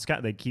up on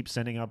scallops. They keep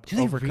sending up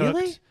overcooked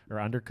really? or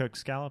undercooked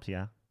scallops.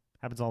 Yeah,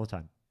 happens all the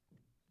time.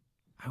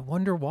 I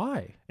wonder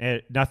why.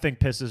 Nothing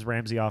pisses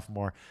Ramsay off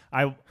more.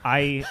 I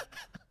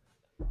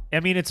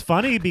mean, it's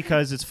funny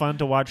because it's fun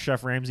to watch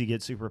Chef Ramsay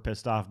get super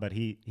pissed off, but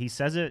he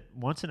says it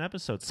once an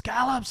episode.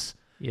 Scallops.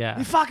 Yeah.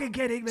 You fucking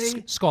kidding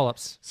me?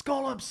 Scallops.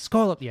 Scallops.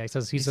 Yeah, he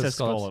says says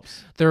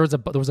scallops. There was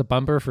a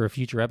bumper for a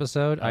future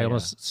episode. I yeah.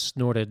 almost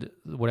snorted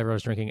whatever I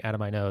was drinking out of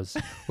my nose,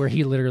 where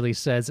he literally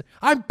says,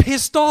 "I'm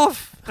pissed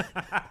off."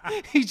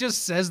 He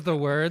just says the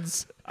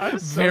words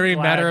very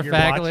matter of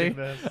factly.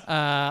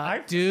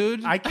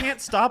 Dude, I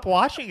can't stop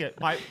watching it.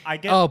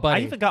 I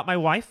even got my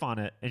wife on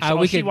it,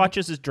 and she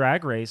watches this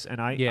Drag Race, and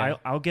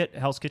I'll get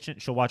Hell's Kitchen.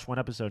 She'll watch one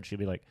episode, and she'll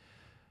be like,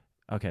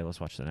 okay, let's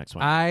watch the next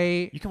one.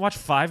 You can watch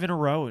 5 in a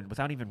row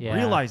without even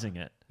realizing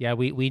it. Yeah,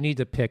 we need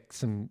to pick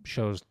some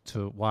shows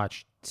to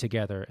watch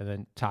together and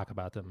then talk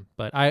about them.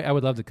 But I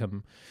would love to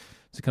come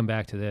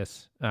back to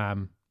this.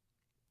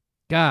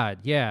 God,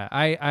 yeah,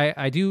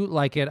 I do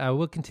like it. I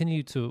will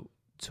continue to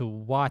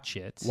watch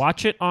it.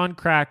 Watch it on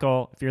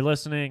Crackle if you're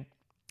listening.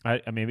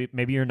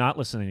 Maybe you're not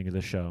listening to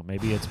this show.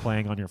 Maybe it's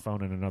playing on your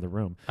phone in another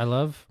room.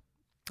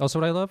 Also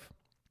what I love,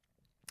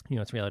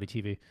 it's reality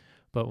TV,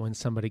 but when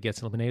somebody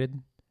gets eliminated,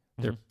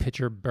 their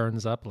picture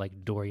burns up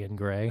like Dorian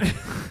Gray.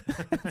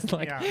 It's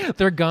like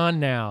they're gone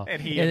now. And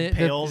he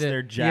impales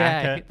their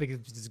jacket. Yeah,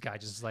 this guy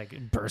just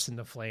like bursts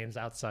into flames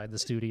outside the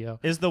studio.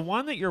 Is the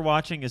one that you're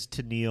watching is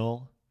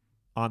Tennille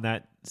on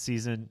that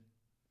season?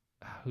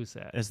 Who's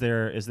that? Is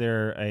there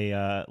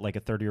a like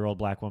a 30-year-old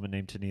black woman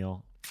named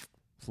Tennille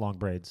with long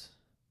braids?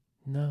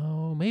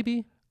 No,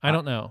 maybe. I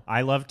don't know.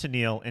 I love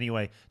Tennille.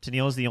 Anyway,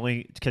 Tennille is the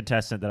only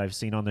contestant that I've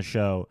seen on the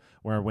show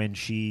where when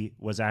she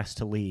was asked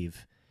to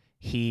leave,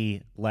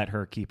 he let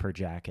her keep her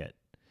jacket,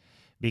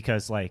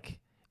 because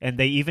and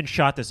they even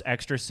shot this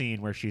extra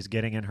scene where she's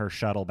getting in her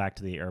shuttle back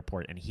to the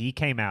airport, and he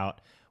came out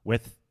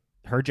with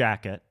her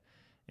jacket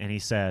and he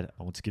said,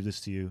 "I want to give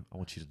this to you. I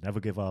want you to never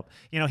give up."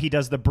 He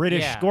does the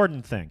British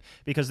Gordon thing,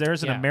 because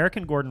there's an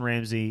American Gordon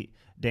Ramsay,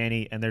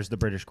 Danny, and there's the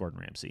British Gordon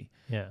Ramsay.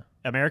 Yeah.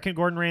 American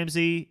Gordon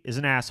Ramsay is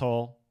an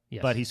asshole,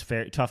 yes, but he's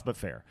fair, tough but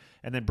fair.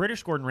 And then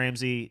British Gordon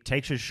Ramsay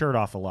takes his shirt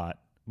off a lot,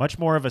 much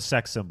more of a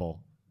sex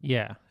symbol.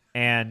 Yeah.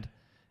 And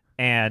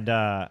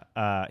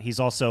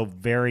he's also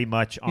very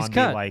much on he's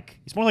more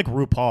like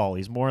RuPaul.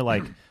 He's more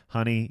like,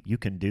 honey, you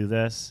can do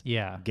this.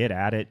 Yeah. Get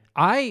at it.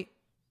 I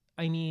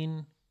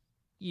mean,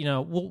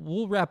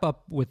 we'll wrap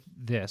up with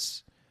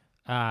this.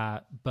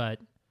 But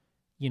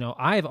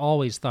I've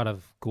always thought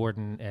of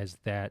Gordon as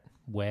that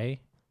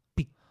way,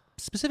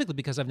 specifically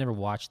because I've never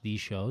watched these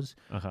shows.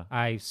 Uh-huh.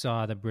 I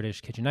saw the British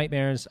Kitchen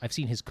Nightmares. I've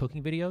seen his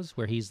cooking videos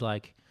where he's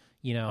like,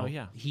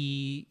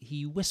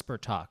 he whisper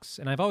talks,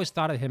 and I've always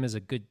thought of him as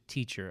a good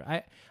teacher.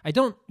 I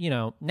don't,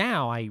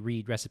 now I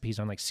read recipes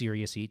on like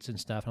Serious Eats and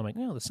stuff, and I'm like,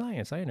 no, the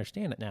science, I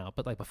understand it now.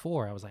 But like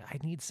before, I was like, I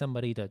need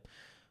somebody to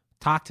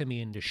talk to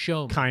me and to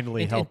show me.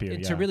 Kindly help you.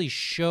 And to really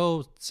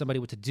show somebody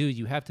what to do,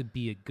 you have to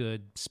be a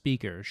good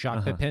speaker.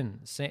 Jacques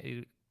Pepin,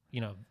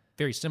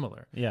 very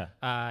similar.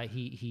 Yeah.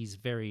 He's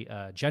very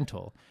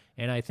gentle,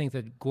 and I think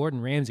that Gordon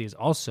Ramsay is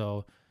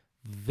also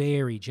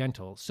very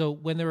gentle. So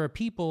when there are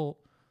people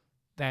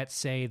that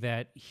say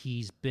that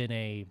he's been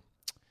a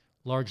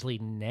largely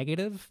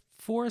negative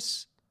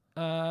force,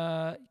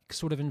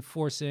 sort of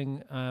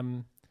enforcing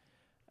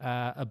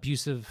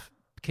abusive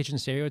kitchen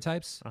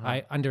stereotypes,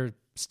 I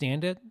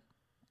understand it,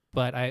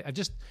 but I've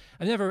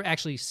never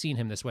actually seen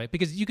him this way,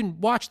 because you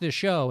can watch this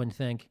show and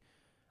think,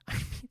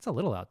 it's a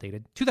little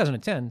outdated.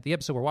 2010, the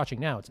episode we're watching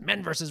now, it's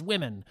men versus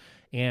women.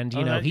 And,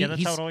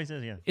 that's how it always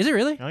is, yeah. Is it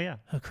really? Oh, yeah.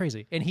 Oh,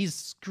 crazy. And he's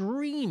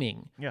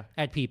screaming Yeah.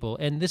 at people.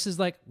 And this is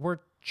like, we're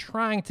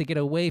trying to get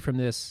away from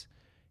this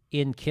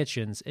in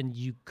kitchens, and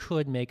you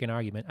could make an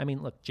argument. I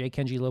mean, look, J.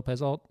 Kenji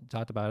Lopez-Alt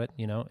talked about it.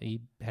 He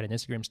had an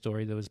Instagram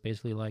story that was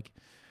basically like,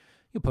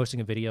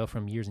 posting a video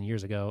from years and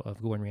years ago of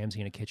Gordon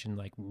Ramsay in a kitchen,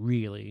 like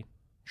really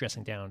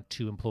dressing down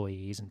 2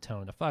 employees and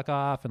telling them to fuck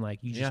off, and like,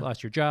 you just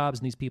lost your jobs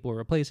and these people are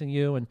replacing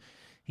you. And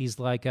he's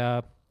like,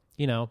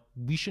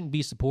 we shouldn't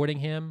be supporting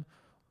him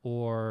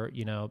or,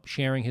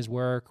 sharing his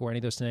work or any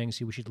of those things.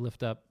 We should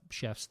lift up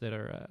chefs that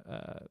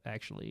are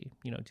actually,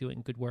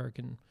 doing good work.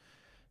 And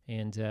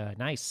and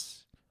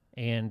nice.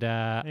 And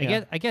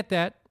I get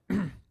that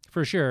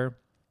for sure,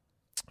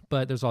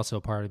 but there's also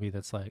a part of me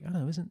that's like, I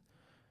don't know,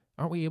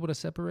 aren't we able to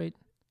separate?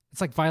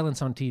 It's like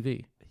violence on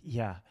TV.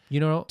 Yeah. You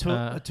know, to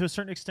a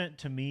certain extent,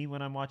 to me,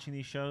 when I'm watching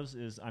these shows,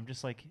 I'm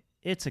just like,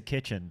 it's a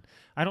kitchen.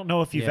 I don't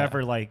know if you've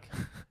ever like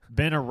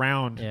been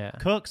around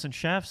cooks and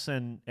chefs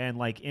and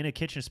like in a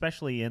kitchen,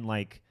 especially in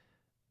like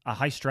a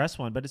high stress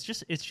one, but it's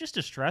just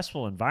a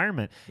stressful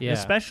environment,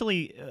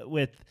 especially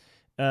with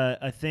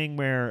a thing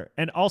where,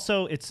 and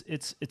also it's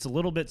a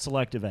little bit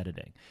selective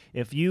editing.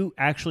 If you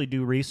actually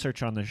do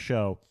research on the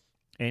show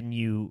and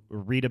you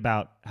read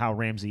about how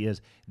Ramsay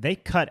is, they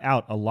cut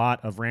out a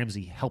lot of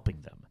Ramsay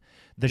helping them.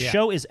 The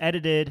show is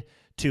edited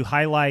to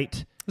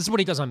highlight. This is what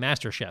he does on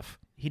MasterChef.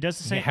 He does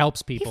the same. He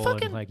helps people.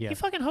 He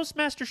fucking hosts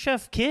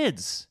MasterChef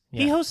Kids.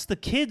 Yeah. He hosts the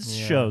kids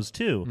shows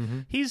too.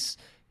 Mm-hmm.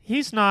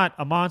 He's not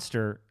a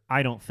monster,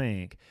 I don't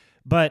think.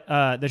 But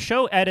the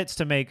show edits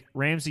to make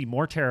Ramsay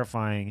more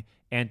terrifying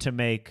and to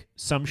make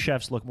some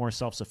chefs look more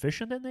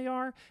self-sufficient than they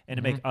are, and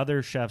to make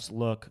other chefs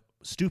look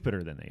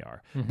stupider than they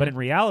are. But in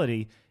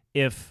reality,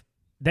 if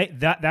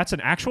that's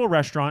an actual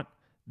restaurant,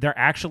 they're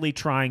actually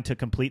trying to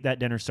complete that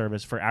dinner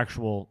service for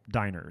actual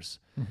diners.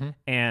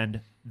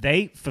 And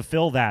they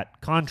fulfill that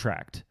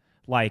contract.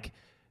 Like,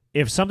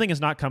 if something is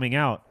not coming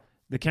out,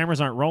 the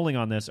cameras aren't rolling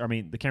on this. I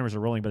mean, the cameras are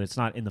rolling, but it's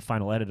not in the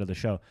final edit of the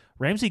show.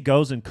 Ramsay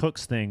goes and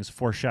cooks things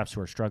for chefs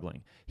who are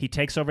struggling. He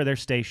takes over their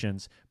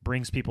stations,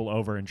 brings people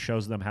over, and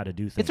shows them how to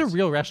do things. It's a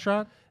real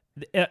restaurant?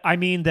 I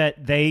mean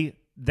that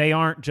they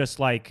aren't just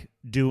like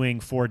doing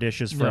 4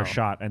 dishes for a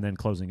shot and then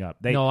closing up.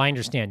 No, I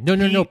understand.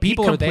 No.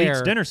 People are there. He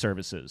completes dinner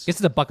services. It's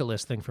the bucket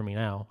list thing for me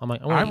now. I'm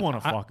like, I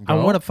want to fucking go.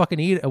 I want to fucking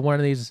eat at one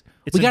of these.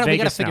 We got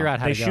to figure out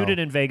how to go. They shoot it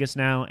in Vegas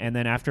now, and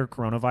then after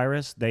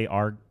coronavirus, they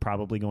are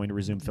probably going to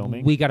resume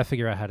filming. We got to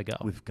figure out how to go.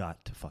 We've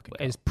got to fucking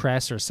go. As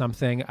press or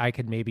something, I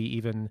could maybe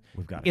even.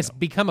 We've got to It's go.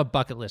 become a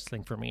bucket list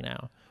thing for me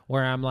now,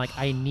 where I'm like,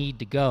 I need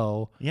to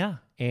go. Yeah.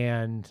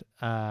 And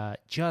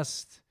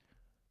just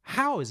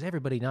how is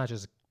everybody not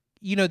just.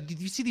 You know, do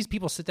you see these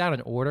people sit down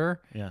and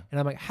order? Yeah. And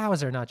I'm like, how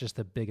is there not just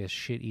the biggest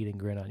shit-eating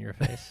grin on your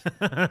face?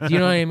 Do you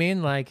know what I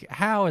mean? Like,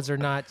 how is there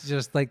not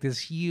just like this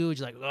huge,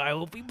 like, oh, I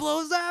hope he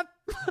blows up?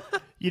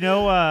 You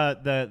know,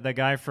 the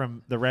guy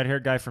from the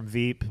red-haired guy from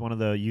Veep, one of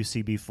the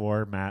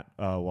UCB4, Matt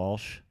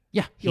Walsh.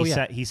 Yeah.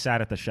 He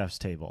sat at the chef's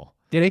table.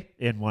 Did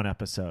he? In one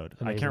episode.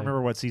 Amazing. I can't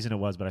remember what season it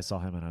was, but I saw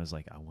him and I was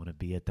like, I want to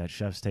be at that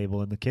chef's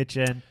table in the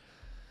kitchen.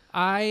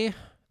 I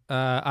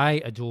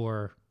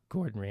adore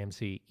Gordon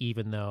Ramsay,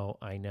 even though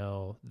I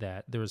know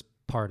that there's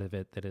part of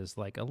it that is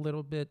like a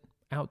little bit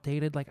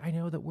outdated. Like, I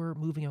know that we're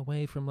moving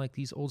away from like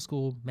these old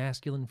school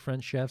masculine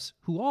French chefs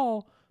who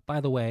all, by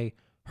the way,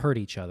 hurt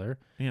each other.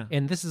 Yeah.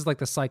 And this is like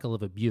the cycle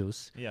of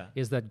abuse. Yeah.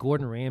 Is that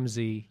Gordon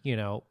Ramsay, you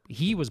know,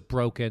 he was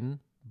broken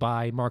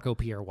by Marco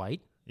Pierre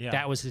White. Yeah.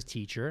 That was his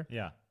teacher.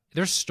 Yeah.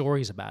 There's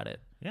stories about it.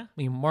 Yeah. I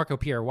mean, Marco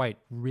Pierre White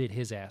rid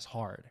his ass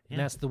hard.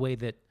 Yeah.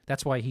 And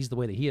that's why he's the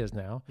way that he is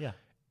now. Yeah.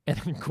 And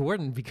then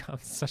Gordon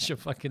becomes such a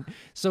fucking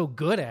so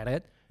good at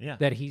it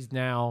that he's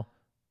now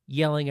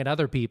yelling at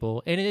other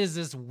people. And it is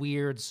this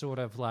weird sort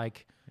of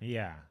like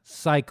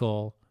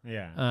cycle.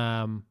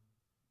 Yeah.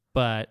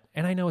 But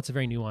I know it's a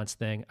very nuanced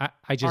thing.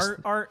 I just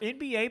are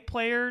NBA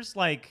players,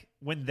 like,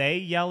 when they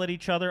yell at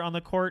each other on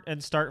the court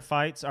and start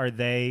fights, are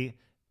they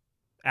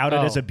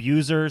outed as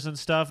abusers and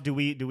stuff? Do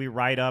we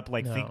write up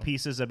like think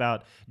pieces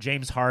about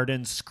James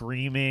Harden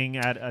screaming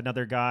at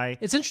another guy?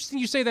 It's interesting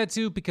you say that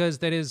too, because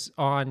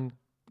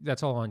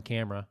that's all on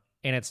camera.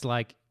 And it's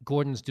like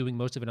Gordon's doing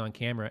most of it on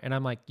camera. And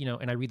I'm like, you know,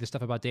 and I read the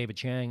stuff about David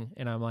Chang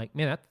and I'm like,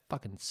 man, that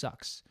fucking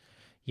sucks.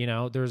 You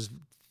know, there's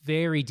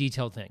very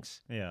detailed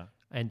things. Yeah.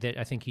 And that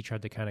I think he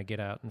tried to kind of get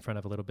out in front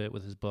of a little bit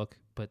with his book,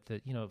 but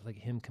that, you know, like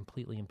him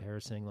completely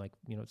embarrassing, like,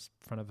 you know, it's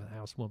in front of a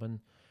housewoman.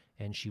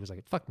 And she was like,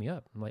 it fucked me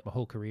up, like, my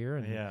whole career.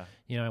 And,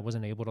 you know, I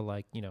wasn't able to,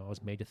 like, you know, I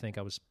was made to think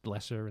I was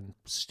lesser and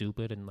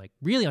stupid and, like,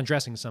 really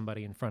undressing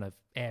somebody in front of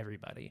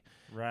everybody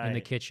in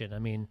the kitchen. I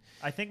mean,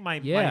 I think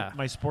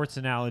my sports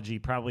analogy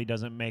probably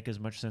doesn't make as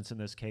much sense in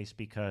this case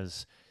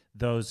because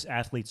those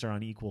athletes are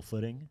on equal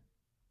footing.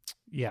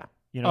 Yeah.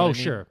 You know what I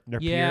mean? Sure.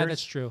 They're yeah, peers.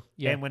 that's true.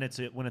 Yeah. And when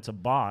it's a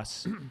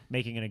boss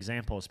making an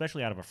example,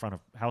 especially out of a front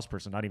of house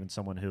person, not even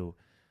someone who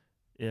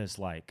is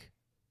like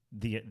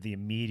the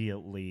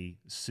immediately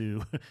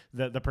sue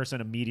the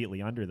person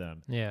immediately under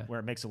them. Yeah. Where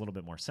it makes a little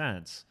bit more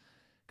sense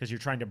because you're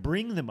trying to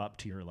bring them up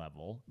to your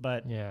level.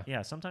 But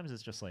sometimes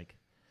it's just like,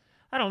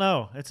 I don't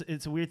know.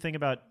 It's a weird thing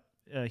about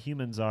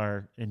humans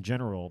are in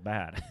general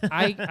bad.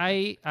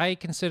 I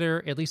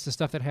consider at least the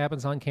stuff that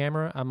happens on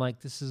camera. I'm like,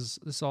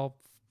 this all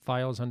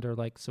files under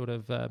like sort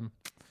of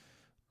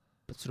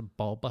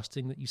ball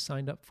busting that you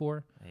signed up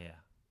for. Yeah.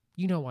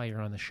 You know why you're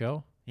on the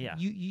show. Yeah.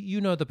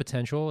 You know the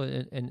potential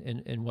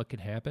and what could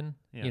happen.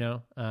 Yeah. You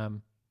know,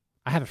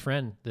 I have a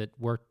friend that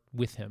worked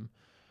with him.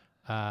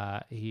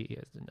 He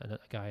is a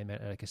guy I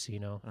met at a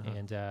casino,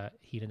 and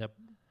he ended up.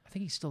 I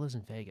think he still lives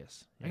in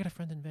Vegas. Yeah. I got a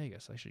friend in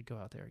Vegas. I should go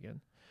out there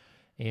again.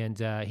 And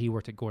he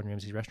worked at Gordon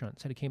Ramsay's restaurant.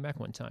 Said he came back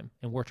one time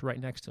and worked right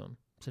next to him.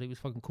 Said he was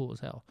fucking cool as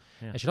hell.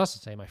 Yeah. I should also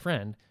say my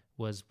friend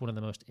was one of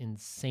the most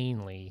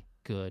insanely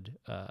good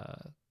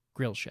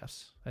grill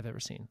chefs I've ever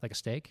seen. Like a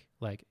steak,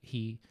 like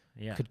he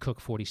could cook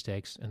 40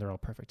 steaks and they're all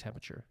perfect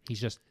temperature. He's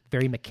just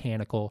very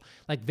mechanical,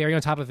 like very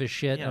on top of his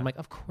shit. Yeah. And I'm like,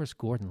 of course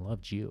Gordon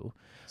loved you.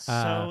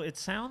 So it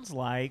sounds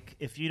like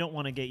if you don't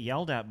want to get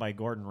yelled at by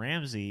Gordon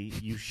Ramsay,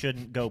 you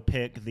shouldn't go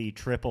pick the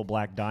triple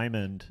black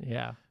diamond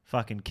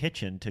fucking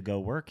kitchen to go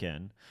work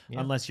in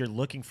unless you're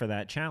looking for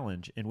that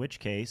challenge, in which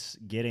case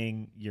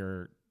getting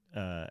your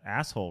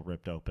asshole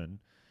ripped open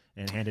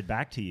and handed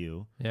back to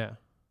you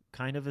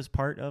kind of is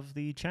part of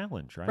the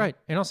challenge, right? Right.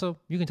 And also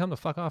you can tell them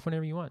to fuck off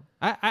whenever you want.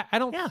 I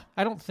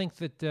don't think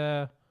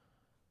that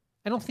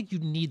I don't think you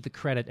need the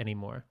credit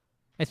anymore.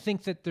 I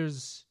think that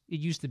it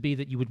used to be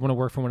that you would want to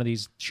work for one of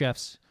these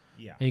chefs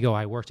and you go,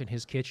 I worked in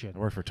his kitchen. I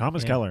worked for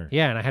Thomas Keller.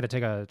 Yeah, and I had to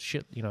take a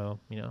shit,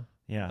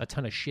 a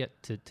ton of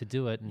shit to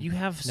do it. And you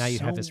have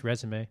this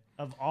resume.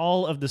 Of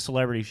all of the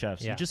celebrity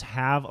chefs, you just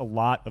have a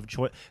lot of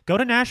choice. Go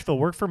to Nashville,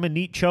 work for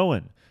Manit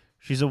Chowan.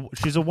 She's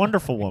a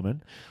wonderful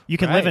woman. You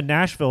can live in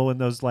Nashville when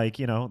those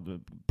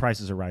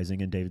prices are rising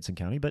in Davidson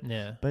County, but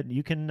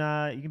you can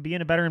be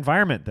in a better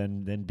environment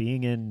than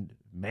being in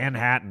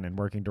Manhattan and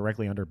working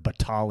directly under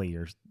Batali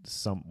or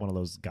one of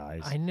those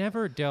guys. I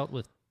never dealt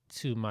with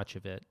too much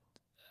of it.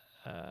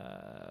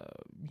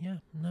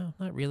 No,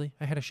 not really.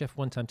 I had a chef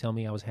one time tell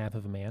me I was half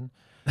of a man,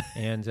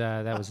 and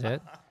that was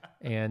it.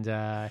 And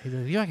he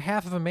said, "You're like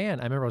half of a man."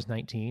 I remember I was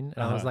 19,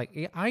 and I was like,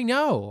 yeah, "I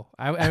know."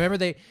 I remember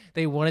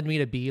they wanted me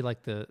to be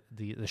like the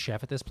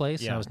chef at this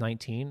place. And I was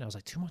 19. I was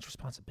like, "Too much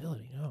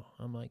responsibility." No,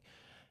 I'm like,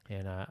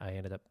 and I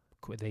ended up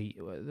quit.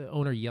 The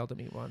owner yelled at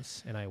me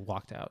once, and I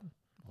walked out.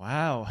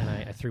 Wow. And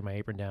I threw my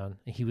apron down,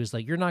 and he was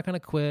like, "You're not gonna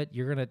quit.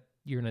 You're gonna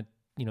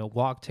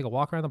take a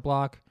walk around the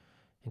block,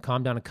 and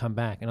calm down and come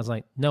back." And I was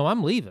like, "No,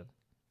 I'm leaving."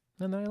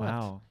 And then I left.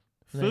 Wow.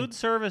 Food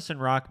service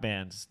and rock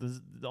bands,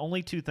 the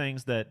only two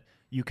things that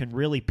you can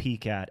really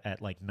peak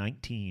at like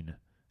 19,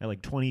 at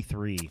like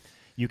 23.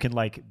 You can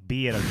like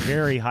be at a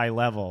very high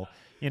level.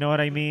 You know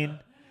what I mean?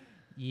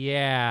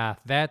 Yeah,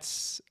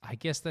 I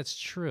guess that's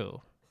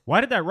true. Why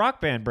did that rock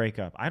band break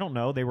up? I don't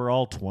know. They were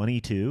all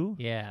 22.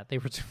 Yeah, they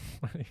were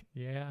 20.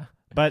 Yeah.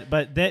 But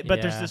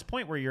there's this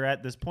point where you're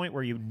at this point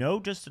where you know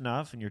just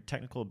enough and your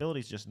technical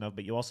abilities just enough,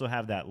 but you also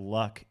have that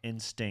luck,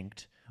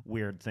 instinct,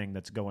 weird thing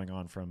that's going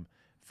on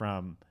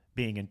from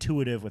being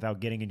intuitive without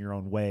getting in your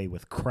own way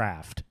with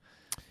craft.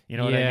 You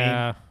know what I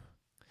mean?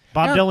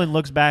 Bob Dylan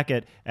looks back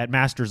at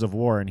Masters of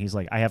War and he's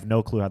like, I have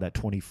no clue how that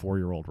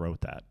 24-year-old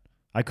wrote that.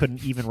 I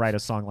couldn't even write a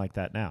song like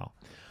that now.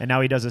 And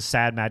now he does a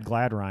Sad Mad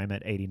Glad rhyme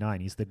at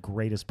 89. He's the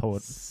greatest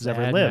poet who's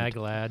ever lived. Sad Mad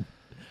Glad.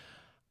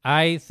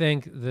 I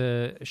think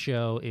the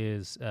show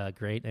is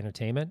great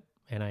entertainment,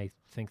 and I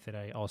think that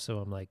I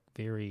also am like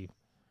very,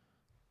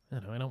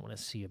 I don't want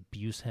to see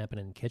abuse happen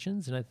in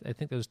kitchens, and I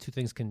think those two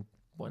things can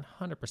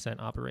 100%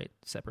 operate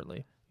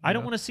separately. I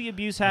don't want to see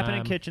abuse happen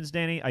in kitchens,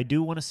 Danny. I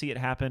do want to see it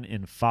happen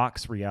in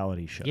Fox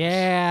reality shows.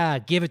 Yeah,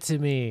 give it to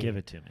me. Give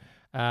it to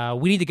me.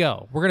 We need to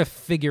go. We're going to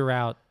figure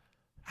out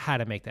how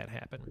to make that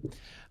happen.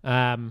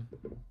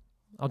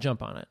 I'll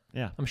jump on it.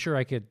 Yeah. I'm sure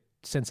I could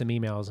send some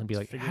emails and be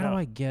like,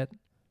 how do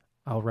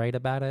I'll write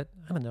about it.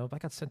 I don't know. If I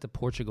got sent to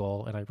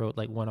Portugal and I wrote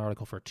like one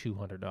article for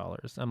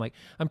 $200,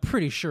 I'm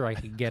pretty sure I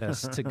could get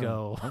us to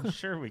go. I'm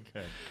sure we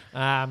could.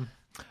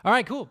 All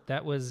right, cool.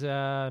 That was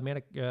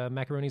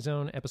Macaroni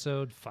Zone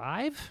episode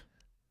 5.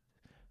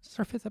 Is this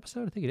our 5th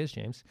episode? I think it is,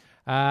 James.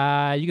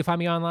 You can find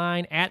me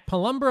online at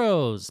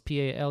Palumbros,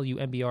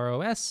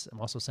 Palumbros. I'm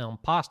also selling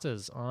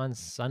pastas on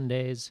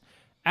Sundays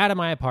out of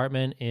my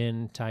apartment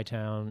in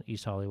Thai-Town,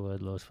 East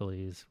Hollywood, Los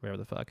Feliz, wherever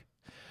the fuck.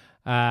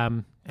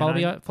 Follow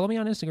me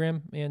on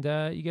Instagram, and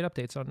you get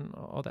updates on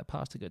all that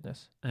pasta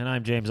goodness. And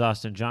I'm James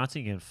Austin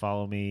Johnson. You can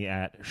follow me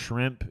at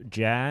Shrimp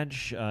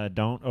Jadge.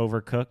 Don't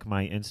overcook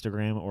my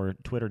Instagram or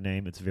Twitter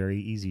name. It's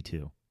very easy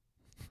to.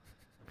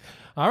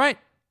 All right.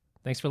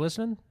 Thanks for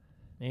listening,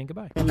 and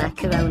goodbye. The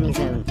Macaroni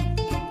Zone.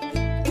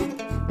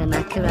 The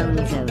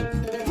Macaroni Zone.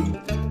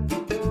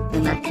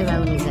 The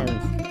Macaroni Zone.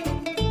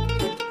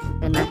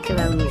 The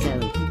Macaroni Zone.